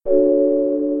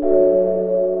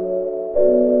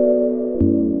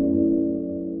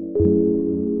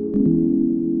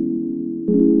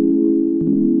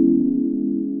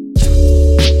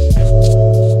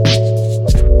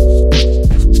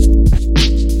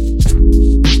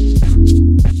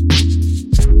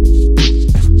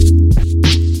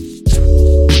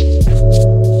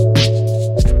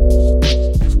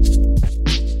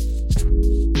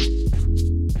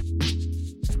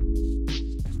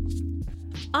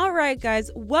All right,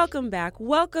 guys, welcome back.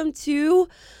 Welcome to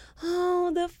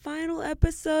the final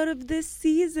episode of this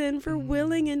season for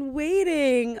Willing and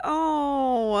Waiting.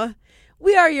 Oh,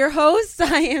 we are your hosts.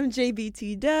 I am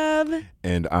JBT Dub.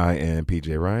 And I am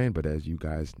PJ Ryan, but as you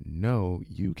guys know,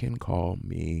 you can call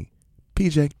me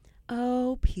PJ.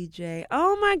 Oh, PJ.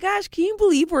 Oh my gosh, can you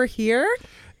believe we're here?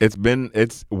 It's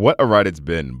what a ride it's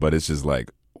been, but it's just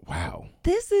like, wow.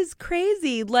 This is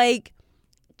crazy. Like,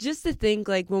 just to think,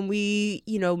 like, when we,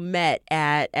 met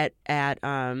at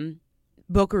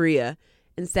Boqueria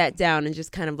and sat down and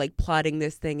just kind of like plotting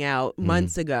this thing out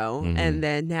months ago. Mm-hmm. And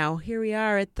then now here we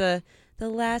are at the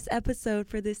last episode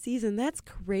for this season. That's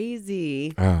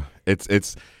crazy.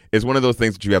 It's one of those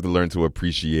things that you have to learn to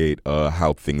appreciate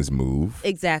how things move.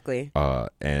 Exactly.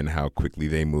 And how quickly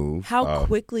they move.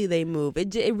 Quickly they move.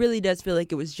 It really does feel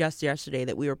like it was just yesterday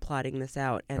that we were plotting this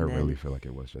out. And I really feel like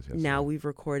it was just yesterday. Now we've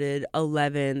recorded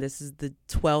 11. This is the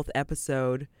 12th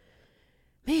episode.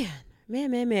 Man.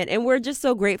 And we're just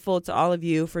so grateful to all of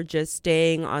you for just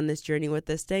staying on this journey with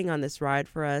us, staying on this ride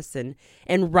for us and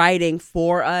riding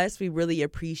for us. We really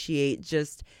appreciate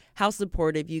just how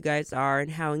supportive you guys are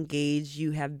and how engaged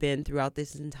you have been throughout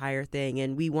this entire thing.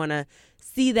 And we want to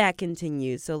see that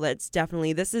continue. So let's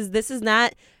definitely, this is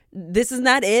not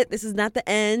it. This is not the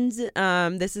end.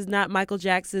 This is not Michael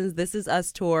Jackson's This Is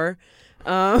Us tour.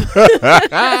 This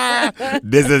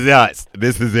is us.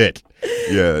 This is it.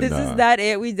 Yeah, this is not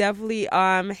it. We definitely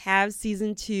have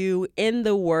season 2 in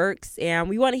the works, and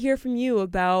we want to hear from you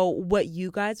about what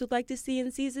you guys would like to see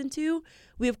in season 2.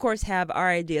 We, of course, have our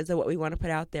ideas of what we want to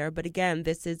put out there, but again,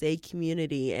 this is a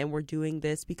community, and we're doing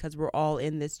this because we're all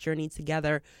in this journey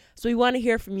together. So we want to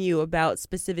hear from you about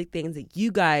specific things that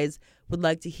you guys would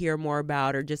like to hear more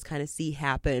about or just kind of see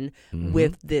happen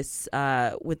with this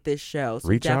show. So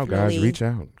reach out, guys. Reach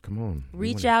out. Come on.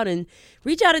 Reach out and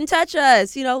touch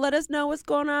us. Let us know what's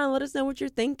going on. Let us know what you're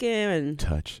thinking.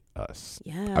 Touch us.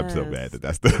 Yeah. I'm so mad that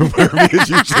that's the verbiage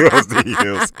you chose to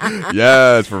use.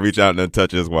 Yes, for reach out and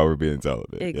touch us while we're being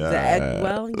celibate. Exactly.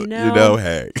 Yeah. Well,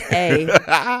 hey. Hey.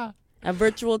 A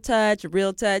virtual touch, a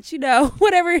real touch,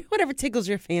 whatever tickles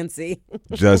your fancy.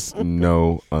 Just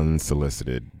no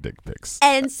unsolicited dick pics.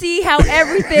 And see how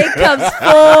everything comes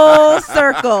full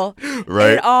circle.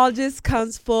 Right. It all just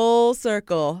comes full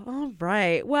circle. All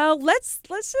right. Well, let's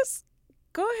just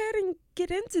go ahead and get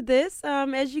into this.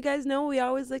 As you guys know, we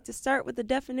always like to start with a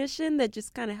definition that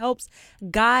just kind of helps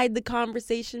guide the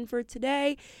conversation for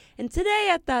today. And today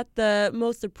I thought the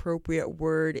most appropriate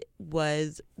word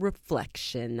was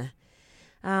reflection.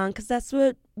 Because that's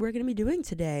what we're going to be doing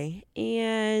today.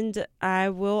 And I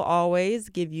will always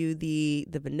give you the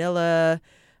vanilla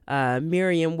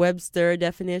Merriam-Webster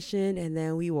definition, and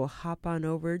then we will hop on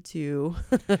over to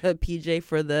PJ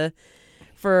for the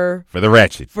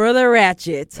ratchet. For the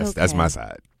ratchet. That's my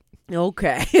side.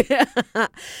 Okay.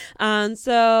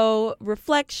 So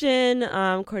reflection,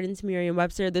 according to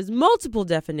Merriam-Webster, there's multiple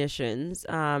definitions,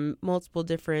 multiple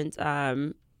different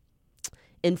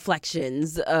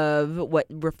inflections of what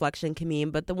reflection can mean,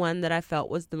 but the one that I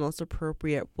felt was the most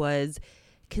appropriate was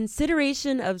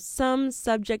consideration of some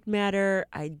subject matter,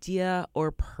 idea,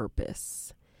 or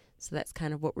purpose. So that's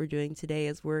kind of what we're doing today,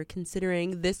 is we're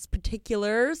considering this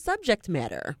particular subject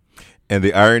matter. And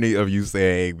the irony of you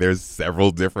saying there's several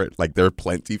different, like there are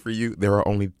plenty for you, there are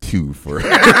only 2 for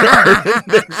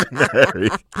dictionary.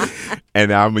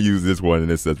 And I'm going to use this one,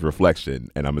 and it says reflection,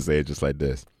 and I'm going to say it just like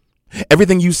this.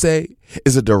 Everything you say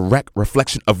is a direct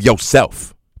reflection of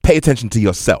yourself. Pay attention to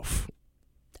yourself.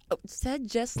 Said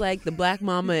just like the black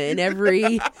mama in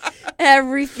every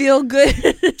feel good.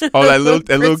 Oh, that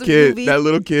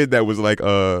little kid that was like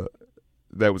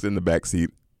that was in the back seat,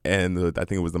 and I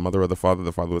think it was the mother or the father.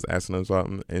 The father was asking him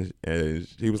something, and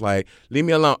she was like, "Leave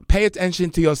me alone. Pay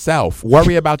attention to yourself.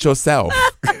 Worry about yourself."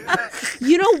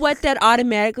 You know what that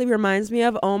automatically reminds me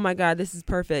of? Oh my God, this is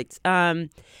perfect.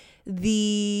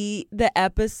 The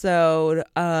episode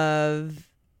of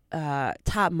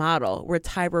Top Model where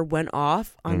Tyra went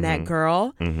off on that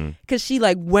girl because she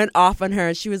like went off on her,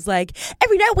 and she was like,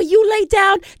 every night when you lay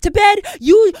down to bed,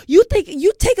 you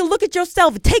take a look at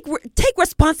yourself and take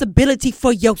responsibility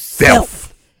for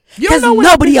yourself. Because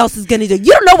nobody else is gonna do.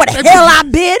 You don't know what the hell I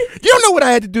did. You don't know what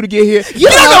I had to do to get here. You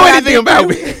don't know anything about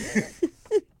me.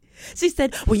 She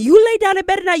said, when you lay down in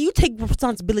bed at night, you take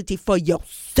responsibility for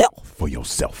yourself. For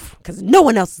yourself. Because no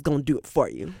one else is going to do it for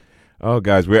you. Oh,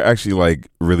 guys, we're actually like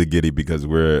really giddy because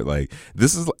we're like,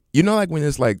 this is, like when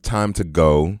it's like time to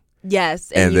go.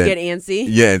 Yes, and you get antsy.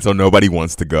 Yeah, and so nobody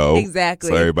wants to go. Exactly.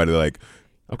 So everybody like,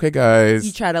 okay, guys.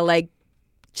 You try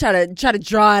to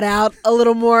draw it out a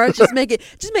little more. Just make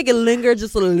it linger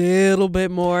just a little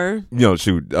bit more.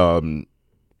 Shoot.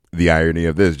 the irony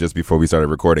of this, just before we started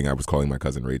recording, I was calling my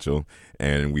cousin Rachel,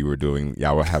 and we were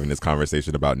having this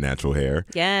conversation about natural hair.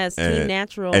 Yes, Team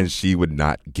Natural. And she would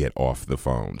not get off the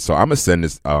phone. So I'm going to send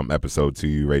this episode to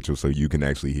you, Rachel, so you can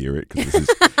actually hear it.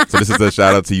 This is a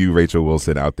shout out to you, Rachel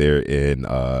Wilson, out there in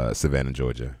Savannah,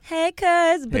 Georgia. Hey,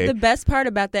 cuz. But the best part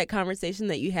about that conversation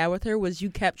that you had with her was you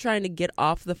kept trying to get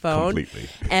off the phone. Completely.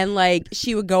 And like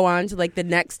she would go on to like the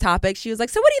next topic. She was like,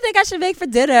 so what do you think I should make for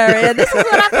dinner? And this is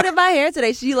what I put in my hair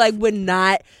today. She like would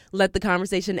not let the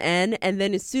conversation end. And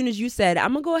then as soon as you said,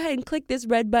 I'm going to go ahead and click this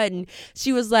red button,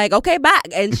 she was like, okay, bye.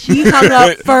 And she hung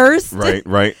up first.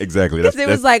 Right. Exactly. It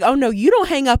was like, oh no, you don't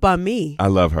hang up on me. I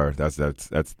love her. That's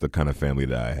the kind of family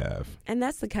that I have. And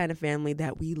that's the kind of family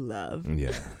that we love.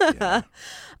 Yeah.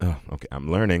 Oh, okay.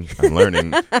 I'm learning.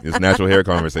 This natural hair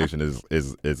conversation is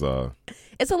it's a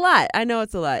lot. I know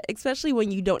it's a lot, especially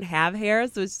when you don't have hair.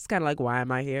 So it's just kind of like, why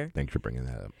am I here? Thanks for bringing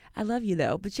that up. I love you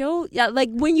though, but like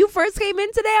when you first came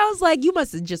in today, I was like, you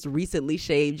must have just recently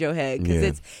shaved your head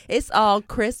because it's all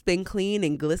crisp and clean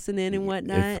and glistening and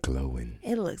whatnot. It's glowing.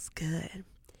 It looks good.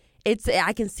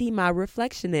 I can see my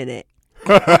reflection in it.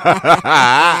 See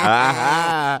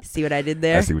what I did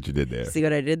there? I see what you did there. See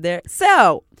what I did there?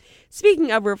 So,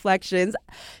 speaking of reflections,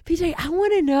 PJ, I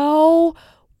want to know,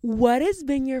 what has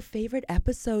been your favorite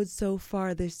episode so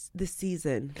far this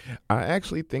season? I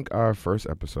actually think our first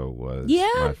episode was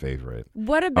my favorite.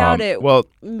 What about it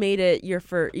made it your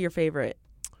favorite?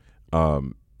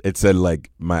 It said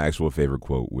like my actual favorite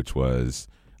quote, which was,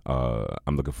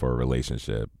 "I'm looking for a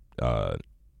relationship."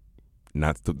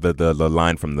 Not the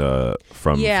line from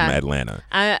Atlanta.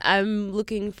 I'm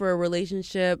looking for a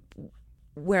relationship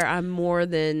where I'm more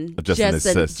than just an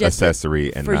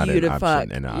accessory and not an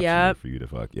option for you to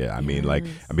fuck. Yeah, I mean, like,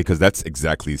 because that's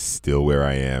exactly still where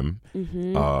I am.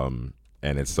 Mm-hmm.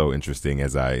 And it's so interesting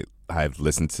as I've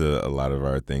listened to a lot of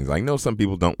our things. I know some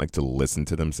people don't like to listen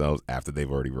to themselves after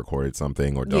they've already recorded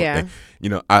something or don't. Yeah.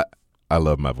 I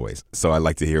love my voice, so I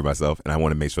like to hear myself, and I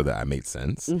want to make sure that I made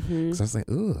sense. Mm-hmm. So I was like,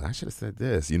 "Ooh, I should have said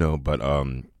this," But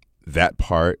that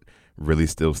part really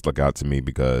still stuck out to me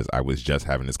because I was just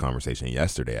having this conversation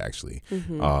yesterday, actually,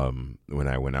 when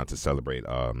I went out to celebrate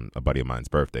a buddy of mine's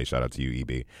birthday. Shout out to you,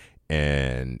 EB,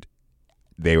 and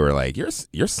they were like,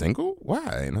 "You're single?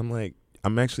 Why?" And I'm like,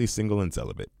 "I'm actually single and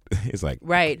celibate." It's like,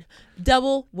 right,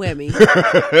 double whammy.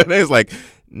 And it's like,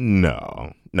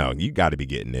 no, you got to be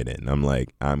getting it in. I'm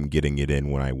like, I'm getting it in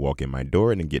when I walk in my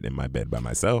door and then getting in my bed by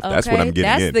myself. Okay, that's what I'm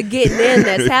getting in. That's the getting in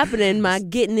that's happening. My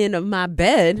getting in of my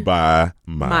bed by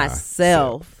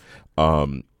myself.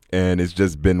 And it's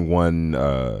just been one.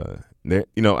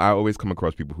 I always come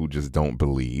across people who just don't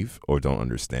believe or don't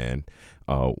understand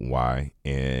why,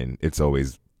 and it's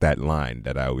always that line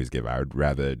that I always give. I would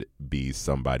rather be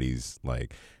somebody's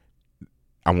like.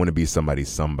 I want to be somebody,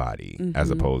 mm-hmm.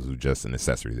 as opposed to just an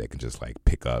accessory they can just like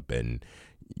pick up and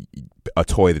a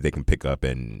toy that they can pick up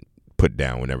and put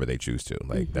down whenever they choose to.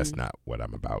 Like, that's not what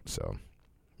I'm about. So,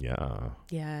 yeah.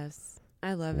 Yes,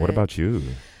 I love it. What about you?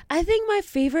 I think my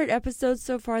favorite episodes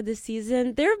so far this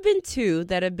season, there have been two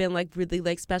that have been like really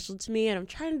like special to me, and I'm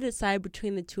trying to decide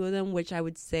between the two of them which I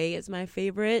would say is my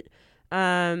favorite.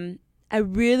 I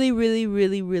really, really,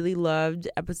 really, really loved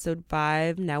episode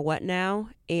 5, Now What Now?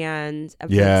 And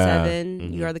episode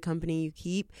 7, You Are the Company You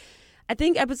Keep. I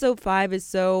think episode 5 is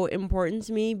so important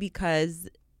to me because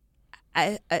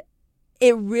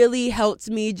it really helped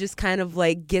me just kind of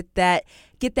like get that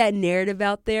narrative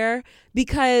out there,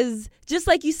 because just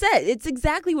like you said, it's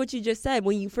exactly what you just said.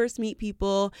 When you first meet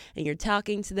people and you're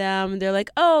talking to them, they're like,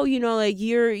 oh, like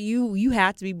you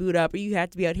have to be booed up or you have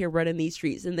to be out here running these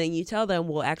streets. And then you tell them,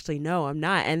 well, actually, no, I'm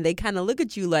not. And they kind of look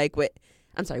at you like, what?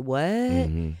 I'm sorry, what?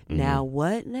 Mm-hmm. Now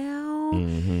what now?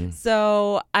 Mm-hmm.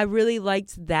 So I really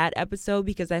liked that episode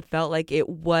because I felt like it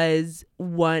was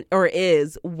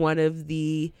is one of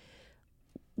the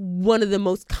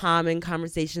most common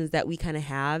conversations that we kind of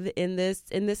have in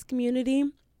this community.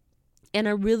 And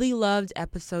I really loved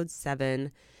episode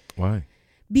 7. Why?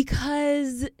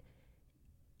 Because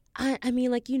I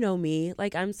mean, like, me,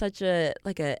 like, I'm such a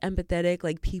empathetic,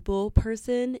 like, people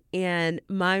person, and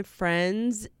my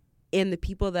friends and the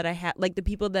people that I have, like, the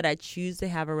people that I choose to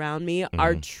have around me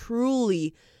are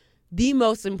truly the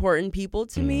most important people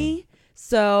to me.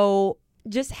 So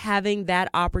just having that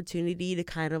opportunity to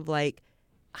kind of like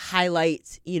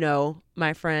highlight,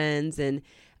 my friends and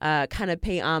kind of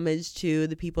pay homage to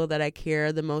the people that I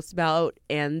care the most about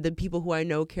and the people who I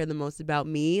know care the most about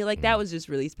me. Like that was just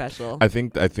really special. I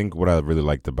think what I really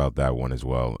liked about that one as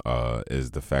well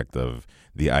is the fact of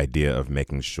the idea of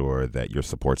making sure that your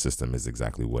support system is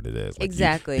exactly what it is. Like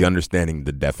exactly. The understanding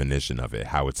the definition of it,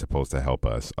 how it's supposed to help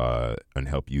us and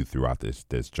help you throughout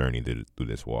this journey through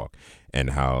this walk,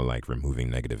 and how like removing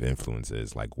negative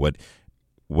influences, like what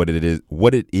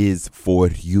it is for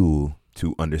you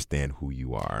to understand who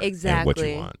you are exactly. and what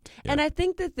you want. Yeah. And I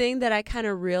think the thing that I kind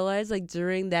of realized like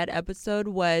during that episode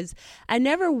was I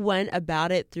never went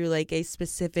about it through like a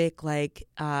specific like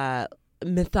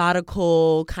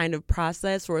methodical kind of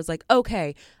process where it's like,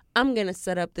 okay, I'm going to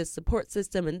set up this support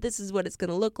system and this is what it's going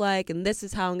to look like and this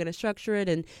is how I'm going to structure it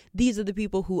and these are the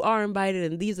people who are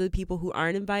invited and these are the people who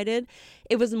aren't invited.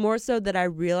 It was more so that I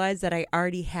realized that I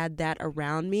already had that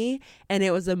around me, and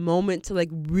it was a moment to like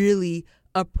really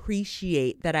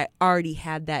appreciate that I already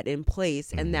had that in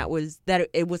place, and that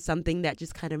it was something that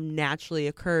just kind of naturally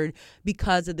occurred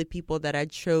because of the people that I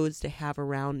chose to have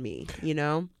around me, you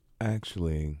know?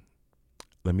 Actually,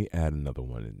 let me add another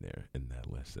one in there in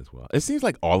that list as well. It seems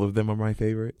like all of them are my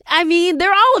favorite. I mean,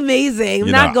 they're all amazing.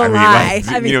 I'm not gonna lie.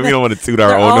 Like, we don't want to toot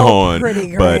our own horn. Pretty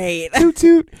great. But toot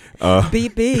toot.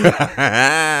 Beep beep.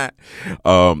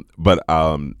 But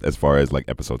as far as like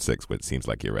episode 6, which seems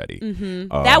like you're ready. Mm-hmm.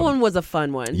 That one was a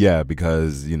fun one. Yeah,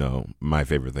 because my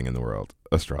favorite thing in the world,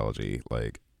 astrology,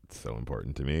 like. So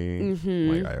important to me.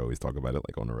 Mm-hmm. Like I always talk about it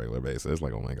like on a regular basis.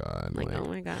 Like oh my god. Like oh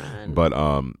my god. But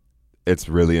it's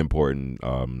really important.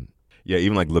 Yeah,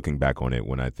 even like looking back on it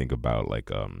when I think about like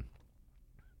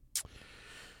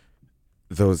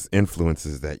those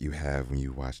influences that you have when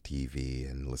you watch TV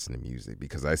and listen to music,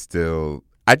 because I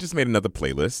just made another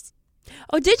playlist.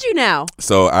 Oh, did you now?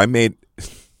 So I made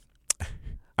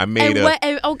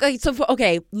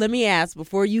okay, let me ask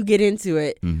before you get into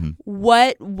it. Mm-hmm.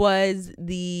 What was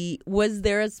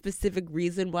there a specific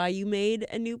reason why you made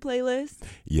a new playlist?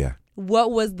 Yeah.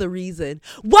 What was the reason?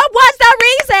 What was the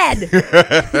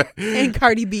reason? In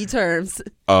Cardi B terms.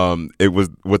 It was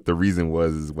what the reason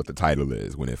was is what the title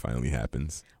is when it finally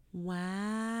happens. Wow.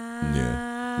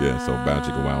 Yeah. So Bow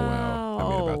Chicka Wow Wow. I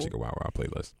made a Bow Chicka Wow Wow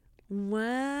playlist.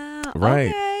 Wow. Right.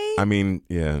 Okay. I mean,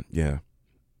 yeah.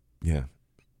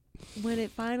 When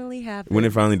it finally happens. When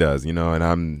it finally does, and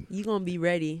I'm... You gonna be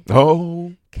ready.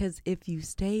 Oh. Because if you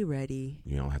stay ready...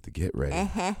 You don't have to get ready.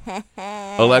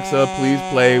 Alexa, please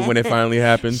play When It Finally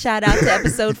Happens. Shout out to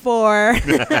episode 4.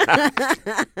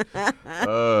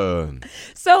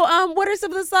 So, what are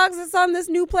some of the songs that's on this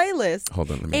new playlist?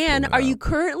 Hold on, let me And pull it are you out.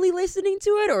 currently listening to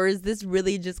it, or is this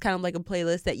really just kind of like a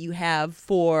playlist that you have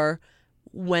for...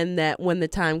 when the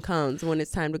time comes, when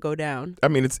it's time to go down? I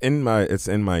mean, it's in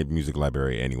my music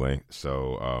library anyway.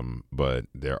 So, but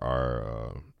there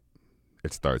are.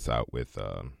 It starts out with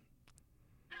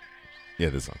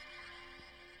this song.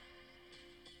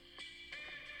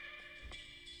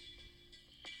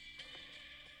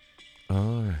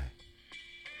 All right.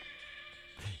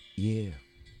 Yeah.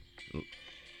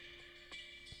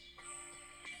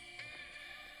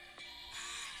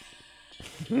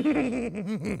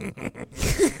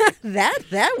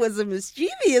 That was a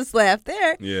mischievous laugh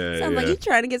there. Yeah, sounds like you're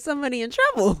trying to get somebody in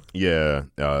trouble. Yeah,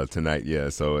 tonight. Yeah,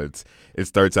 so it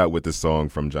starts out with the song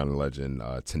from John Legend,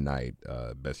 "Tonight,"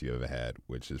 "Best You Ever Had,"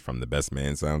 which is from the Best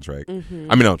Man soundtrack.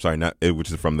 Mm-hmm. I mean, no, I'm sorry, not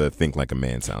which is from the Think Like a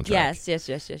Man soundtrack. Yes.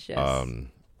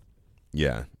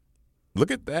 Yeah. Look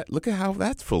at that. Look at how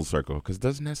that's full circle. Because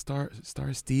doesn't that star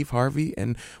Steve Harvey?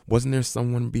 And wasn't there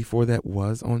someone before that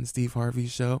was on Steve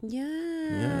Harvey's show? Yeah.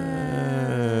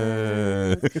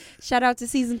 Shout out to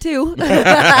season 2.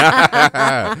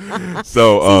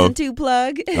 So season 2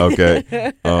 plug.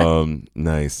 Okay.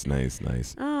 Nice.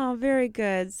 Oh, very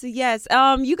good. So yes,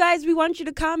 you guys, we want you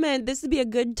to comment. This would be a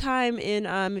good time in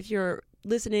if you're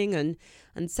listening on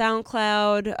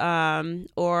SoundCloud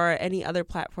or any other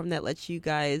platform that lets you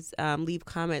guys leave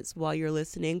comments while you're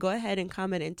listening. Go ahead and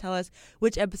comment and tell us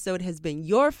which episode has been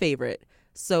your favorite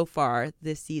so far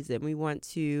this season. We want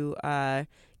to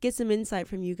get some insight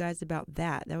from you guys about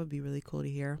that. That would be really cool to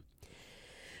hear.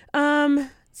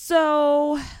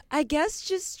 So I guess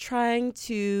just trying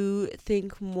to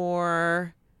think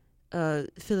more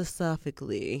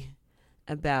philosophically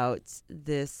about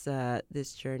this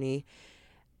journey.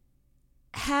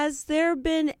 Has there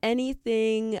been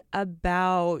anything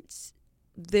about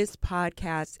this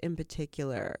podcast in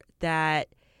particular that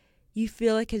you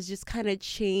feel like has just kind of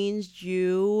changed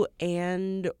you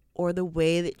and or the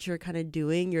way that you're kind of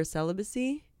doing your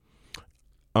celibacy?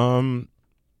 What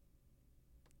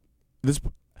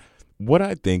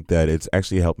I think that it's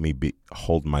actually helped me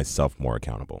hold myself more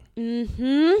accountable.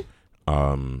 Mm-hmm.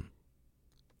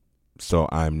 So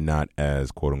I'm not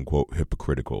as quote unquote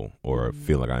hypocritical or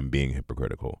feel like I'm being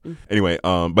hypocritical. Anyway,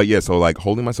 but yeah, so like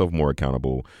holding myself more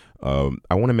accountable. I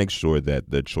want to make sure that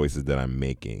the choices that I'm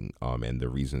making, and the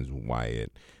reasons why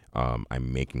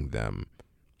I'm making them,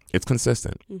 it's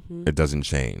consistent. It doesn't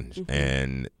change.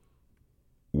 And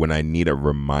when I need a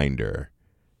reminder,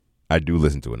 I do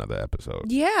listen to another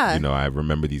episode. Yeah. You know, I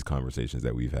remember these conversations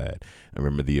that we've had. I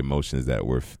remember the emotions that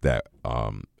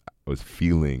I was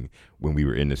feeling when we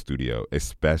were in the studio,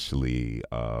 especially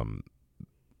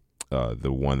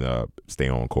the one Stay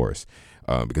On Course,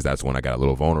 because that's when I got a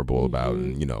little vulnerable about,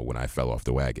 you know, when I fell off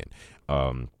the wagon.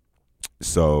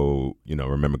 So, you know,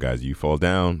 remember, guys, you fall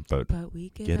down, but we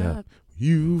get up.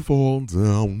 You fall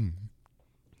down,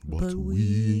 but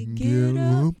we get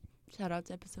up. Shout out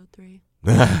to episode 3.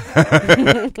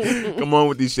 Come on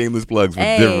with these shameless plugs for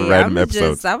different random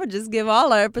episodes. I would just give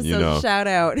all our episodes a shout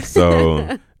out.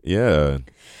 So, yeah.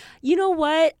 You know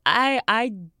what?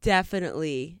 I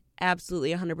definitely,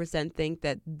 absolutely 100% think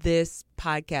that this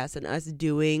podcast and us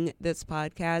doing this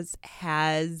podcast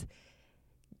has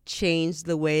changed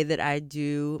the way that I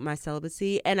do my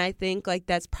celibacy. And I think like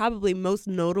that's probably most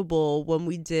notable when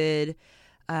we did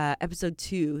episode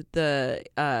 2, the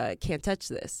Can't Touch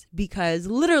This, because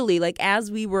literally like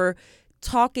as we were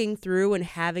talking through and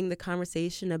having the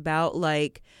conversation about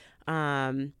like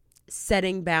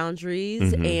setting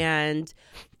boundaries and,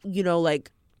 you know,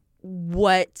 like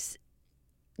what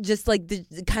just like the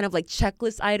kind of like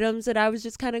checklist items that I was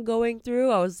just kind of going through.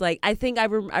 I was like, I think I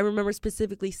remember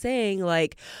specifically saying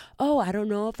like, oh, I don't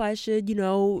know if I should, you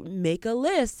know, make a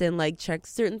list and like check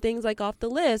certain things like off the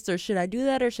list, or should I do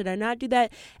that or should I not do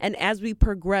that? And as we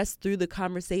progressed through the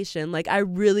conversation, like I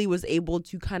really was able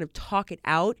to kind of talk it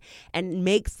out and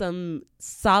make some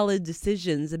solid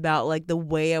decisions about like the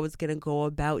way I was going to go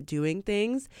about doing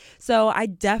things. So I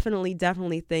definitely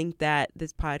think that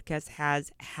this podcast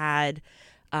has had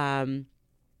an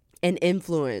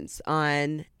influence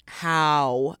on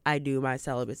how I do my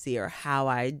celibacy or how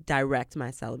I direct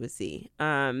my celibacy.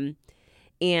 And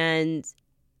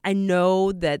I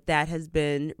know that has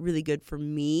been really good for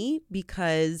me,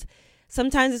 because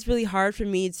sometimes it's really hard for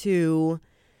me to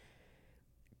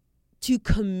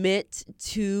commit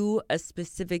to a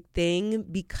specific thing,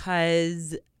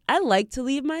 because I like to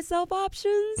leave myself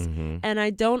options, and I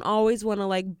don't always want to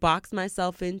like box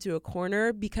myself into a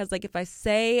corner, because like if I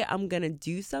say I'm going to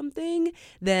do something,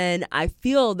 then I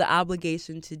feel the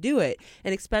obligation to do it.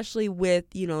 And especially with,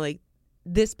 you know, like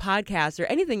this podcast or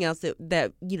anything else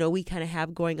that you know, we kind of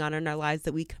have going on in our lives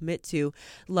that we commit to,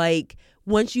 like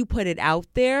once you put it out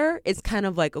there, it's kind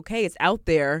of like, okay, it's out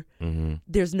there.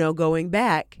 There's no going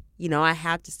back. You know, I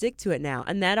have to stick to it now.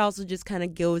 And that also just kind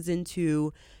of goes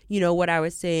into, you know, what I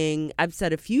was saying, I've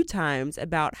said a few times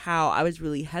about how I was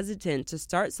really hesitant to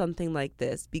start something like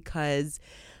this, because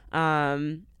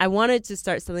I wanted to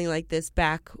start something like this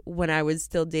back when I was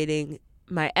still dating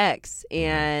my ex,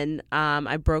 and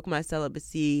I broke my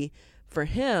celibacy for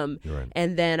him. Right.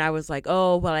 And then I was like,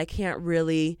 oh, well, I can't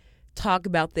really talk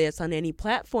about this on any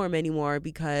platform anymore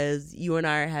because you and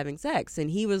I are having sex.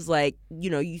 And he was like, you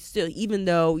know, you still, even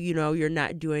though, you know, you're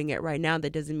not doing it right now,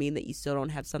 that doesn't mean that you still don't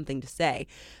have something to say.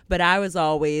 But I was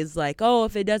always like, oh,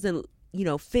 if it doesn't, you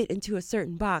know, fit into a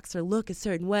certain box or look a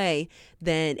certain way,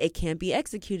 then it can't be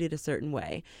executed a certain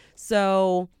way.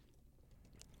 So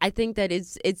I think that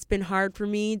it's been hard for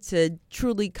me to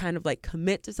truly kind of like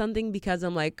commit to something, because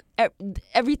I'm like,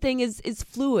 everything is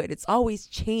fluid. It's always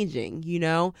changing, you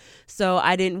know? So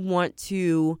I didn't want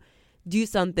to do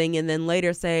something and then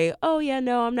later say, oh yeah,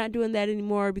 no, I'm not doing that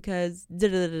anymore because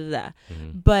da-da-da-da-da.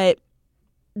 But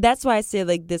that's why I say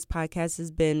like this podcast has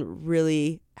been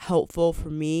really helpful for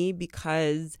me,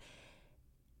 because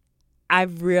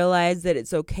I've realized that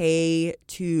it's okay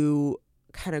to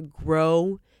kind of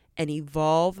grow and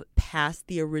evolve past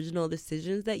the original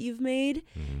decisions that you've made.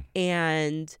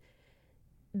 And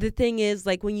the thing is,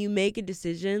 like, when you make a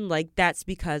decision, like, that's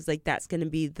because, like, that's going to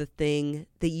be the thing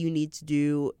that you need to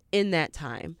do in that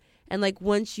time. And, like,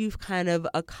 once you've kind of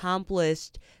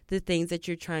accomplished the things that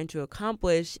you're trying to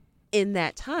accomplish in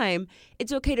that time,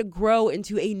 it's okay to grow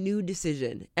into a new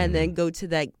decision and then go to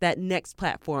that next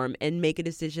platform and make a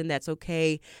decision that's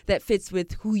okay, that fits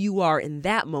with who you are in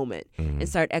that moment, and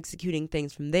start executing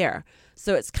things from there.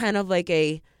 So it's kind of like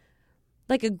a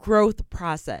growth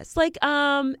process. Like,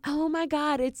 oh my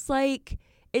God, it's like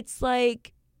I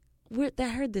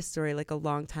heard this story like a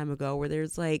long time ago where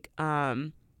there's like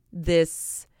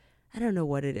this, I don't know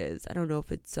what it is. I don't know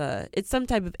if it's some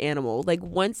type of animal. Like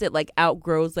once it like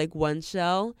outgrows like one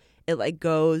shell, it like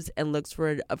goes and looks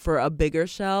for a bigger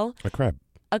shell. A crab.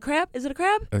 A crab? Is it a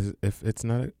crab? If it's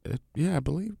not, I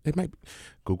believe it might be.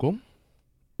 Google.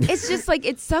 It's just like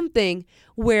it's something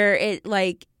where it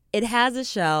has a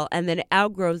shell and then it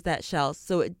outgrows that shell.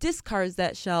 So it discards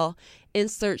that shell in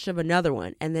search of another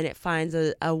one. And then it finds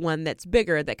a one that's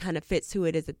bigger that kind of fits who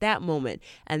it is at that moment.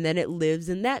 And then it lives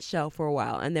in that shell for a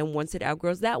while. And then once it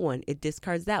outgrows that one, it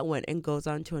discards that one and goes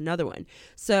on to another one.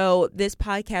 So this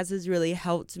podcast has really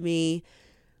helped me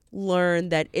learn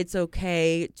that it's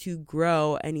okay to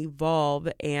grow and evolve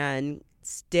and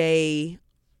stay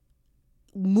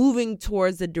moving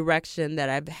towards the direction that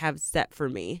I have set for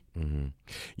me. Mm-hmm.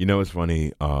 You know, it's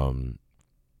funny.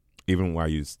 Even while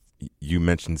you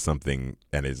mentioned something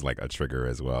that is like a trigger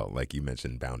as well, like you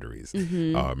mentioned boundaries.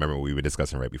 Mm-hmm. Remember we were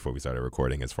discussing right before we started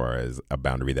recording as far as a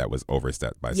boundary that was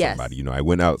overstepped by somebody. You know, I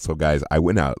went out. So guys, I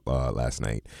went out last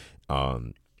night.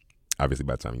 Obviously,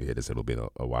 by the time you hear this, it'll be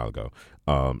a while ago.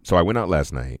 So I went out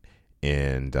last night,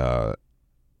 and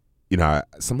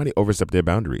somebody overstepped their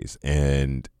boundaries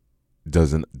and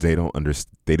they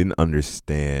didn't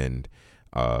understand.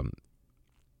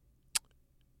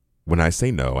 When I say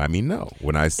no, I mean no.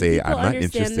 When I say I'm not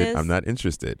interested, I'm not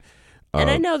interested. And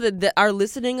I know that our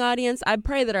listening audience, I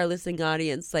pray that our listening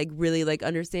audience really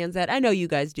understands that. I know you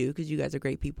guys do because you guys are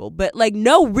great people. But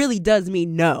no really does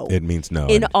mean no. It means no.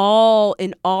 In all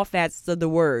facets of the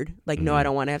word. No, I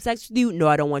don't want to have sex with you. No,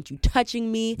 I don't want you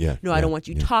touching me. I don't want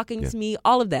you talking to me.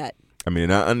 All of that. I mean,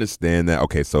 I understand that.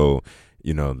 Okay, so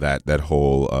that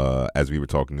whole as we were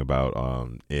talking about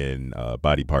in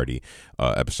Body Party,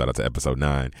 shout out to episode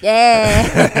 9.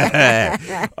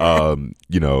 Yeah.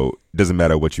 Doesn't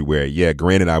matter what you wear. Yeah,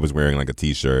 granted, I was wearing a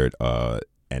t-shirt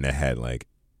and it had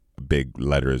big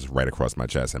letters right across my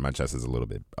chest, and my chest is a little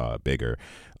bit bigger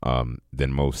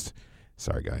than most.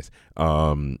 Sorry, guys,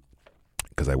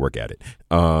 because I work at it.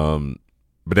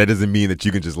 But that doesn't mean that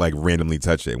you can just randomly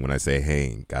touch it. When I say,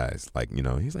 hey, guys,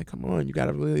 he's like, come on,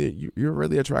 you're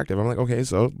really attractive. I'm like, okay,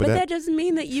 so. But that doesn't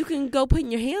mean that you can go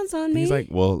putting your hands on me. He's like,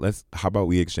 well, how about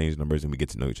we exchange numbers and we get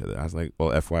to know each other? I was like, well,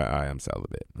 FYI, I'm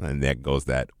celibate. And that goes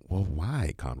well,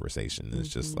 why conversation? It's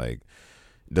just it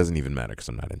doesn't even matter because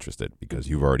I'm not interested because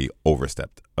you've already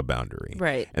overstepped a boundary.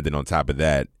 Right. And then on top of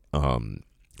that,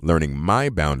 learning my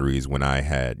boundaries when I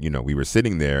had, we were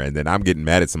sitting there and then I'm getting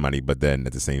mad at somebody, but then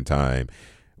at the same time,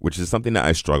 which is something that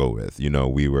I struggle with,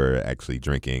 we were actually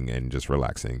drinking and just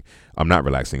relaxing. I'm not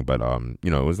relaxing, but, it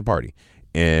was the party.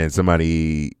 And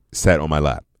somebody sat on my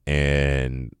lap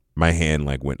and my hand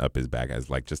went up his back as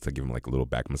just to give him a little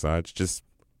back massage. Just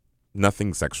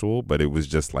nothing sexual, but it was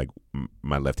just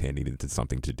my left hand needed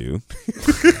something to do.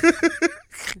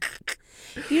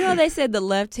 They said the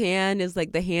left hand is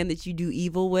the hand that you do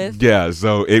evil with. Yeah.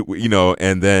 So it,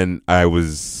 and then I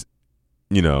was,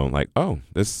 oh,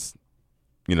 this,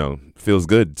 feels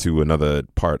good to another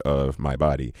part of my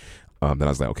body. Then I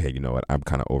was like, okay, you know what? I'm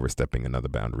kind of overstepping another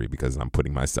boundary because I'm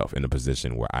putting myself in a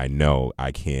position where I know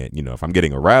I can't, if I'm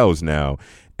getting aroused now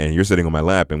and you're sitting on my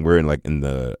lap and we're in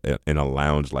a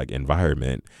lounge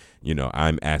environment,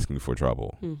 I'm asking for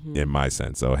trouble in my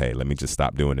sense. So, hey, let me just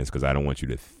stop doing this because I don't want you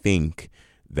to think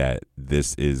that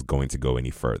this is going to go any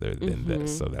further than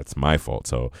this. So that's my fault.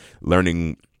 So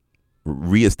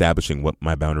reestablishing what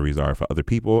my boundaries are for other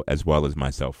people as well as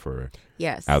myself for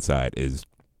outside is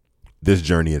this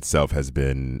journey itself has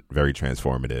been very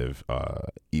transformative.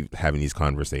 Having these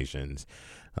conversations,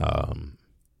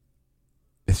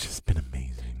 it's just been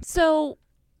amazing. So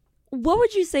what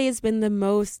would you say has been the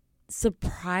most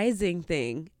surprising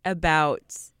thing about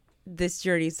this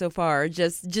journey so far?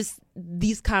 Just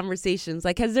these conversations.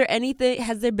 Has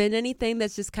there been anything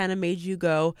that's just kind of made you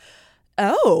go,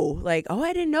 oh, I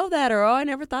didn't know that, or oh, I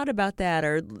never thought about that,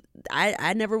 or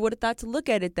I never would have thought to look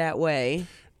at it that way?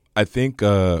 I think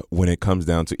when it comes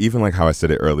down to even how I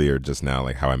said it earlier just now,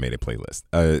 how I made a playlist,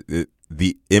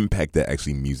 the impact that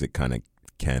actually music kind of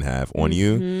can have on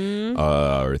you,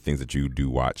 or things that you do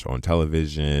watch on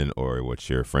television, or what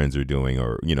your friends are doing,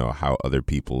 or how other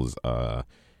people's I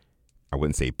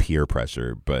wouldn't say peer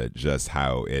pressure, but just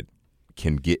how it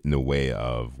can get in the way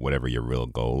of whatever your real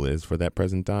goal is for that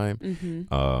present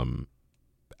time.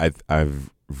 I've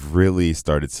really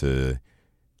started to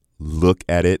look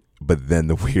at it, but then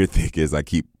the weird thing is I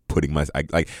keep putting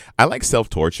I like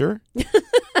self-torture,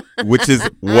 which is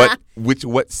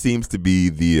what seems to be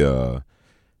the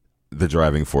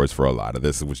driving force for a lot of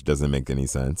this, which doesn't make any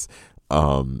sense.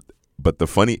 But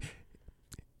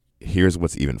here's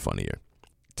what's even funnier.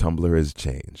 Tumblr has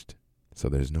changed. So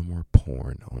there's no more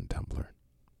porn on Tumblr.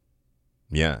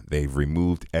 Yeah, they've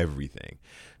removed everything.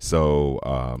 So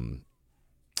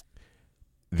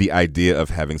the idea of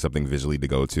having something visually to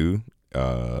go to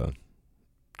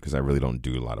because I really don't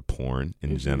do a lot of porn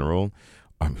in general.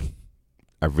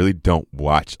 I really don't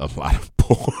watch a lot of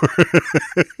porn.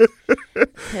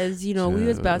 Because, we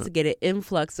was about to get an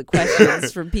influx of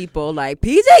questions from people like,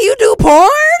 PJ, you do porn?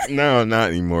 No, not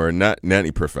anymore. Not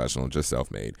any professional, just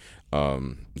self-made.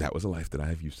 That was a life that I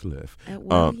have used to live.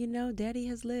 Well, Daddy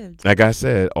has lived. Like I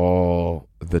said, all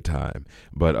the time.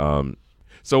 But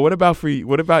so what about you?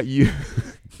 What about you?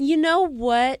 You know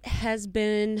what has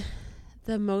been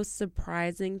the most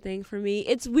surprising thing for me?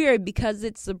 It's weird because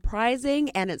it's surprising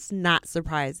and it's not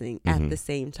surprising at the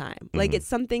same time. Like, it's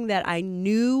something that I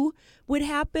knew would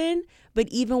happen, but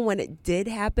even when it did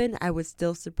happen, I was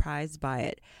still surprised by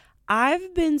it.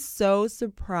 I've been so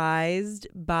surprised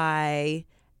by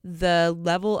the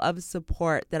level of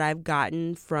support that I've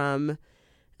gotten from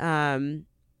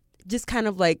just kind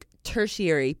of like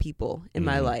tertiary people in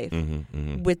my life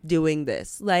with doing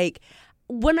this. Like,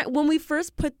 when we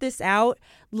first put this out,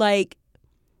 like,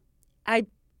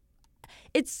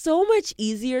 it's so much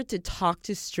easier to talk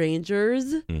to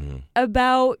strangers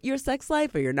about your sex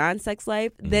life or your non-sex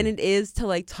life than it is to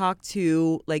like talk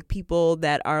to like people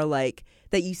that are like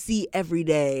that you see every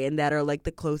day and that are like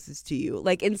the closest to you,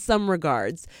 like in some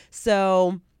regards.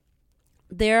 So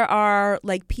there are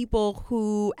like people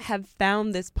who have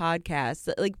found this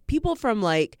podcast, like people from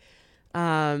like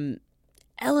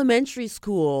elementary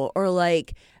school or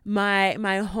like my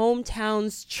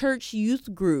hometown's church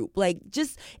youth group, like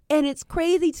just, and it's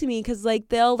crazy to me because like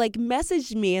they'll like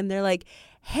message me and they're like,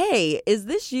 hey, is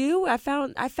this you? I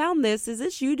found this. Is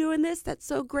this you doing this? That's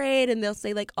so great. And they'll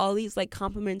say like all these like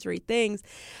complimentary things.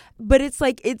 But it's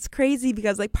like, it's crazy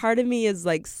because like part of me is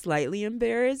like slightly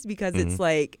embarrassed because it's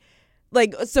like,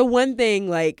 so one thing,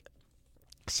 like,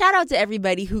 shout out to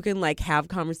everybody who can like have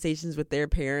conversations with their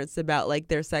parents about like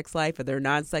their sex life or their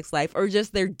non-sex life or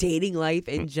just their dating life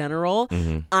in general.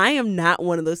 I am not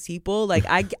one of those people. Like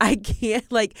I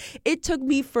can't, like, it took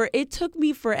me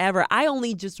forever. I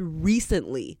only just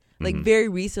recently, like very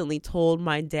recently, told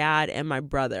my dad and my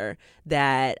brother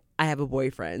that I have a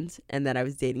boyfriend and that I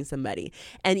was dating somebody.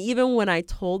 And even when I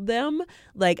told them,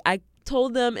 like, I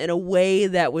told them in a way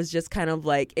that was just kind of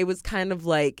like, it was kind of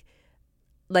like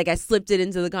I slipped it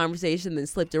into the conversation, then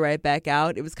slipped it right back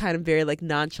out. It was kind of very like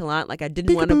nonchalant. Like I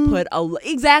didn't want to put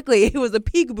exactly. It was a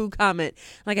peekaboo comment.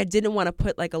 Like I didn't want to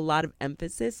put like a lot of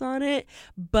emphasis on it,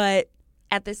 but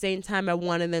at the same time, I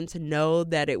wanted them to know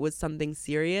that it was something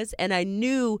serious. And I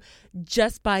knew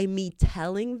just by me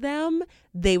telling them,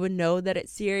 they would know that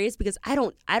it's serious because I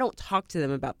don't talk to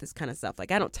them about this kind of stuff.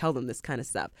 Like I don't tell them this kind of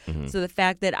stuff. So the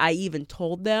fact that I even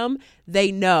told them,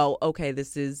 they know, okay,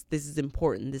 this is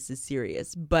important. This is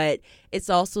serious. But it's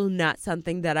also not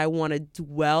something that I want to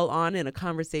dwell on in a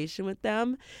conversation with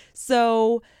them.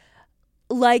 So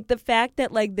like the fact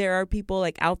that like there are people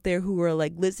like out there who are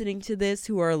like listening to this,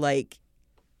 who are like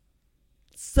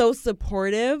so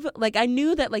supportive. Like I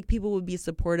knew that like people would be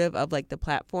supportive of like the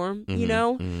platform, you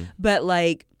know, but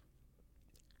like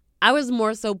I was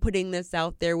more so putting this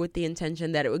out there with the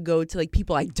intention that it would go to like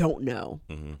people I don't know,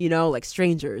 you know, like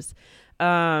strangers,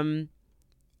 and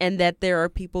that there are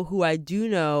people who I do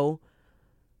know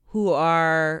who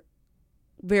are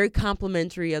very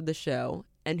complimentary of the show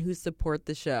and who support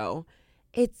the show.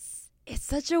 It's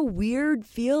such a weird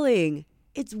feeling.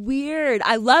 It's weird.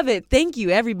 I love it. Thank you,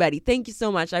 everybody. Thank you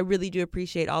so much. I really do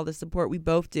appreciate all the support. We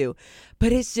both do.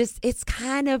 But it's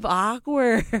kind of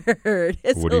awkward.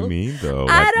 What do you mean, though?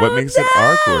 Like, what makes it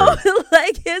awkward?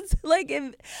 Like, it's like,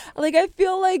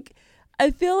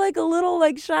 I feel like a little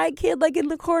like shy kid, like in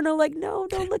the corner, like, no,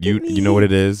 don't look at me. You know what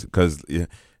it is? Because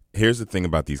here's the thing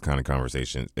about these kind of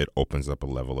conversations. It opens up a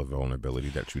level of vulnerability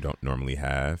that you don't normally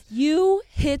have. You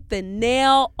hit the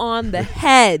nail on the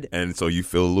head. And so you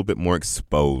feel a little bit more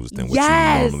exposed than what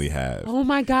you normally have. Oh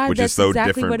my God, that's so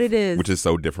exactly what it is. Which is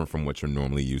so different from what you're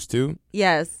normally used to.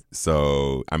 Yes.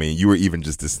 So, I mean, you were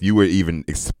even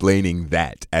explaining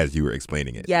that as you were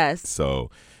explaining it. Yes.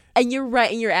 So... And you're right,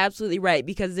 and you're absolutely right,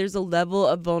 because there's a level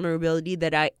of vulnerability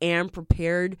that I am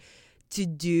prepared to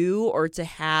do or to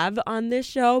have on this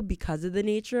show because of the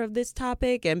nature of this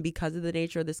topic and because of the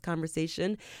nature of this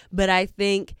conversation. But I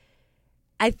think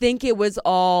it was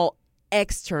all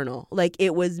external. Like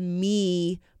it was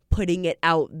me putting it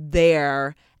out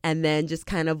there and then just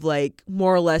kind of like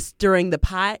more or less stirring the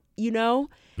pot, you know?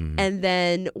 And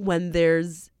then when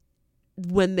it's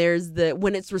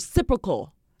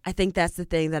reciprocal, I think that's the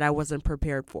thing that I wasn't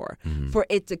prepared for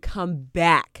it to come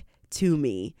back to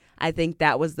me. I think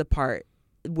that was the part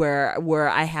where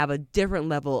I have a different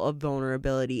level of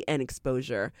vulnerability and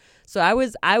exposure. So I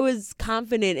was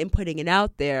confident in putting it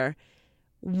out there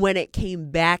when it came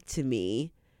back to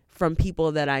me from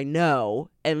people that I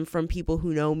know and from people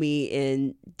who know me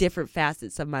in different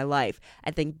facets of my life.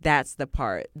 I think that's the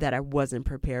part that I wasn't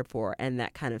prepared for, and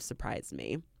that kind of surprised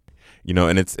me. You know,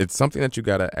 and it's something that you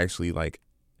got to actually like,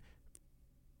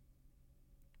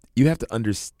 you have to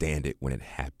understand it when it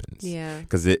happens. Yeah.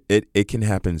 Because it can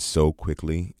happen so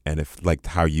quickly. And if like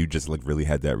how you just like really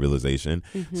had that realization.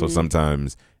 Mm-hmm. So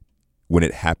sometimes when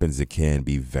it happens, it can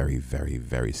be very, very,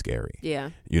 very scary.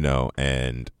 Yeah. You know,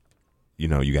 and, you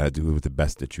know, you got to do it with the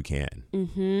best that you can.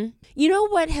 Mm-hmm. You know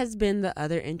what has been the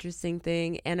other interesting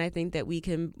thing? And I think that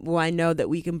I know that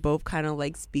we can both kind of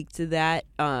like speak to that.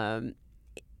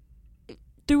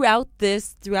 Throughout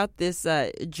this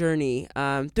journey,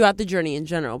 throughout the journey in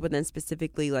general, but then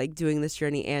specifically like doing this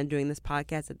journey and doing this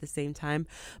podcast at the same time,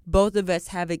 both of us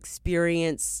have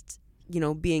experienced, you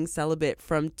know, being celibate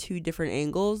from two different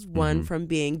angles. One Mm-hmm. from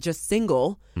being just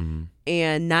single Mm-hmm.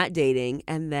 and not dating,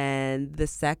 and then the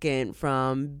second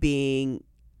from being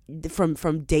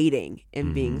from dating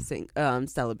and being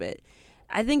celibate.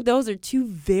 I think those are two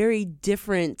very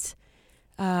different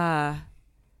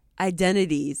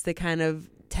identities that kind of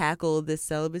tackle this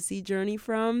celibacy journey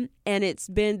from. And it's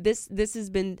been this has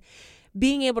been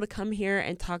being able to come here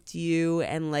and talk to you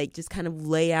and like just kind of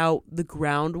lay out the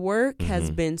groundwork has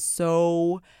been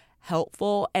so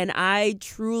helpful. And I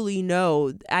truly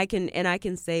know I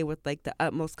can say with like the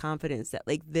utmost confidence that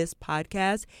like this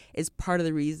podcast is part of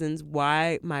the reasons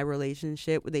why my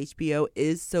relationship with HBO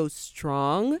is so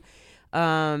strong.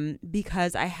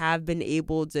 Because I have been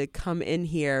able to come in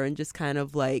here and just kind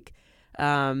of like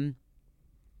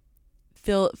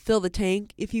fill the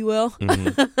tank, if you will.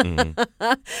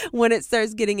 When it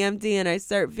starts getting empty and I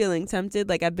start feeling tempted,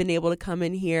 like I've been able to come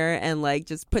in here and like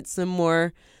just put some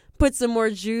more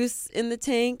juice in the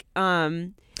tank.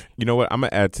 You know what? I'm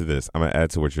going to add to this. I'm going to add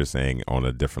to what you're saying on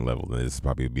a different level. This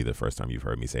probably be the first time you've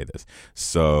heard me say this.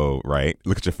 So, right?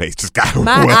 Look at your face. Just got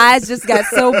my eyes just got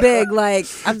so big. Like,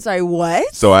 I'm sorry,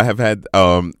 what? So I have had,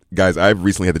 guys, I've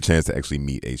recently had the chance to actually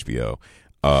meet HBO.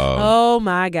 Oh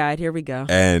my God, here we go.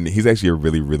 And he's actually a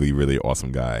really, really, really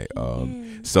awesome guy.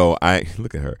 So I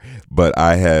look at her, but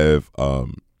I have,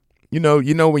 you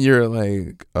know, when you're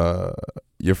like,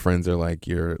 your friends are like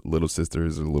your little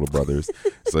sisters or little brothers.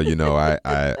 So, you know,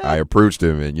 I approached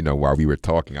him and, you know, while we were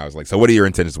talking, I was like, so what are your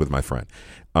intentions with my friend?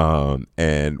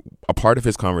 And a part of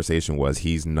his conversation was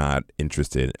he's not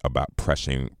interested about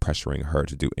pressuring her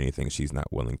to do anything she's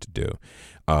not willing to do.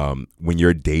 When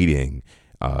you're dating,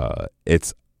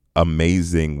 it's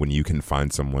amazing when you can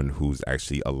find someone who's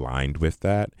actually aligned with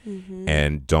that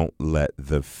and don't let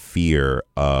the fear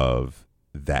of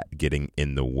that getting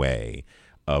in the way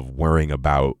of worrying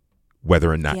about whether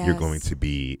or not you're going to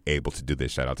be able to do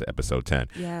this. Shout out to episode 10.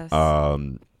 Yes.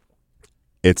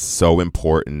 It's so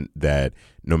important that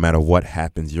no matter what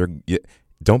happens,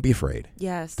 don't be afraid.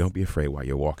 Yes. Don't be afraid while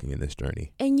you're walking in this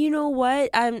journey. And you know what?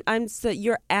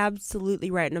 You're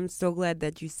absolutely right. And I'm so glad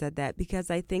that you said that, because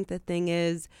I think the thing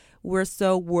is we're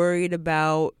so worried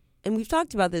about, and we've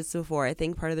talked about this before, I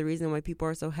think part of the reason why people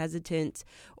are so hesitant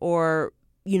or,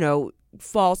 you know,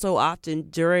 fall so often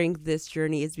during this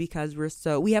journey is because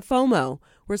we have FOMO.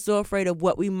 We're so afraid of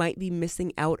what we might be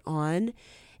missing out on.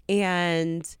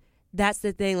 And that's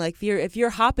the thing. Like if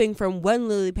you're hopping from one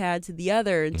lily pad to the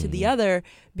other and to the other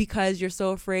because you're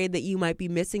so afraid that you might be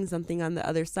missing something on the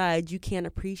other side, you can't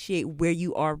appreciate where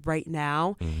you are right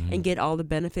now and get all the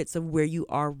benefits of where you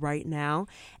are right now.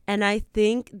 And I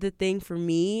think the thing for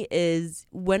me is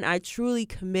when I truly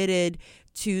committed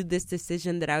to this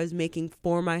decision that I was making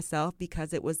for myself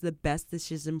because it was the best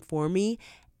decision for me,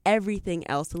 everything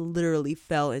else literally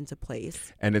fell into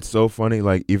place. And it's so funny,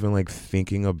 like even like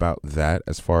thinking about that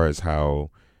as far as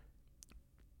how,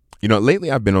 you know,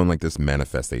 lately I've been on like this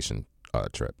manifestation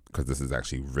trip, because this is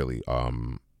actually really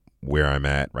where I'm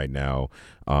at right now.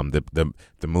 The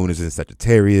moon is in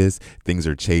Sagittarius. Things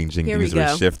are changing. Things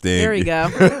are shifting. There we go.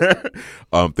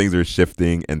 Things are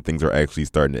shifting and things are actually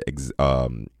starting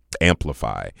to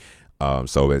amplify.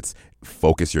 So it's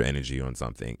focus your energy on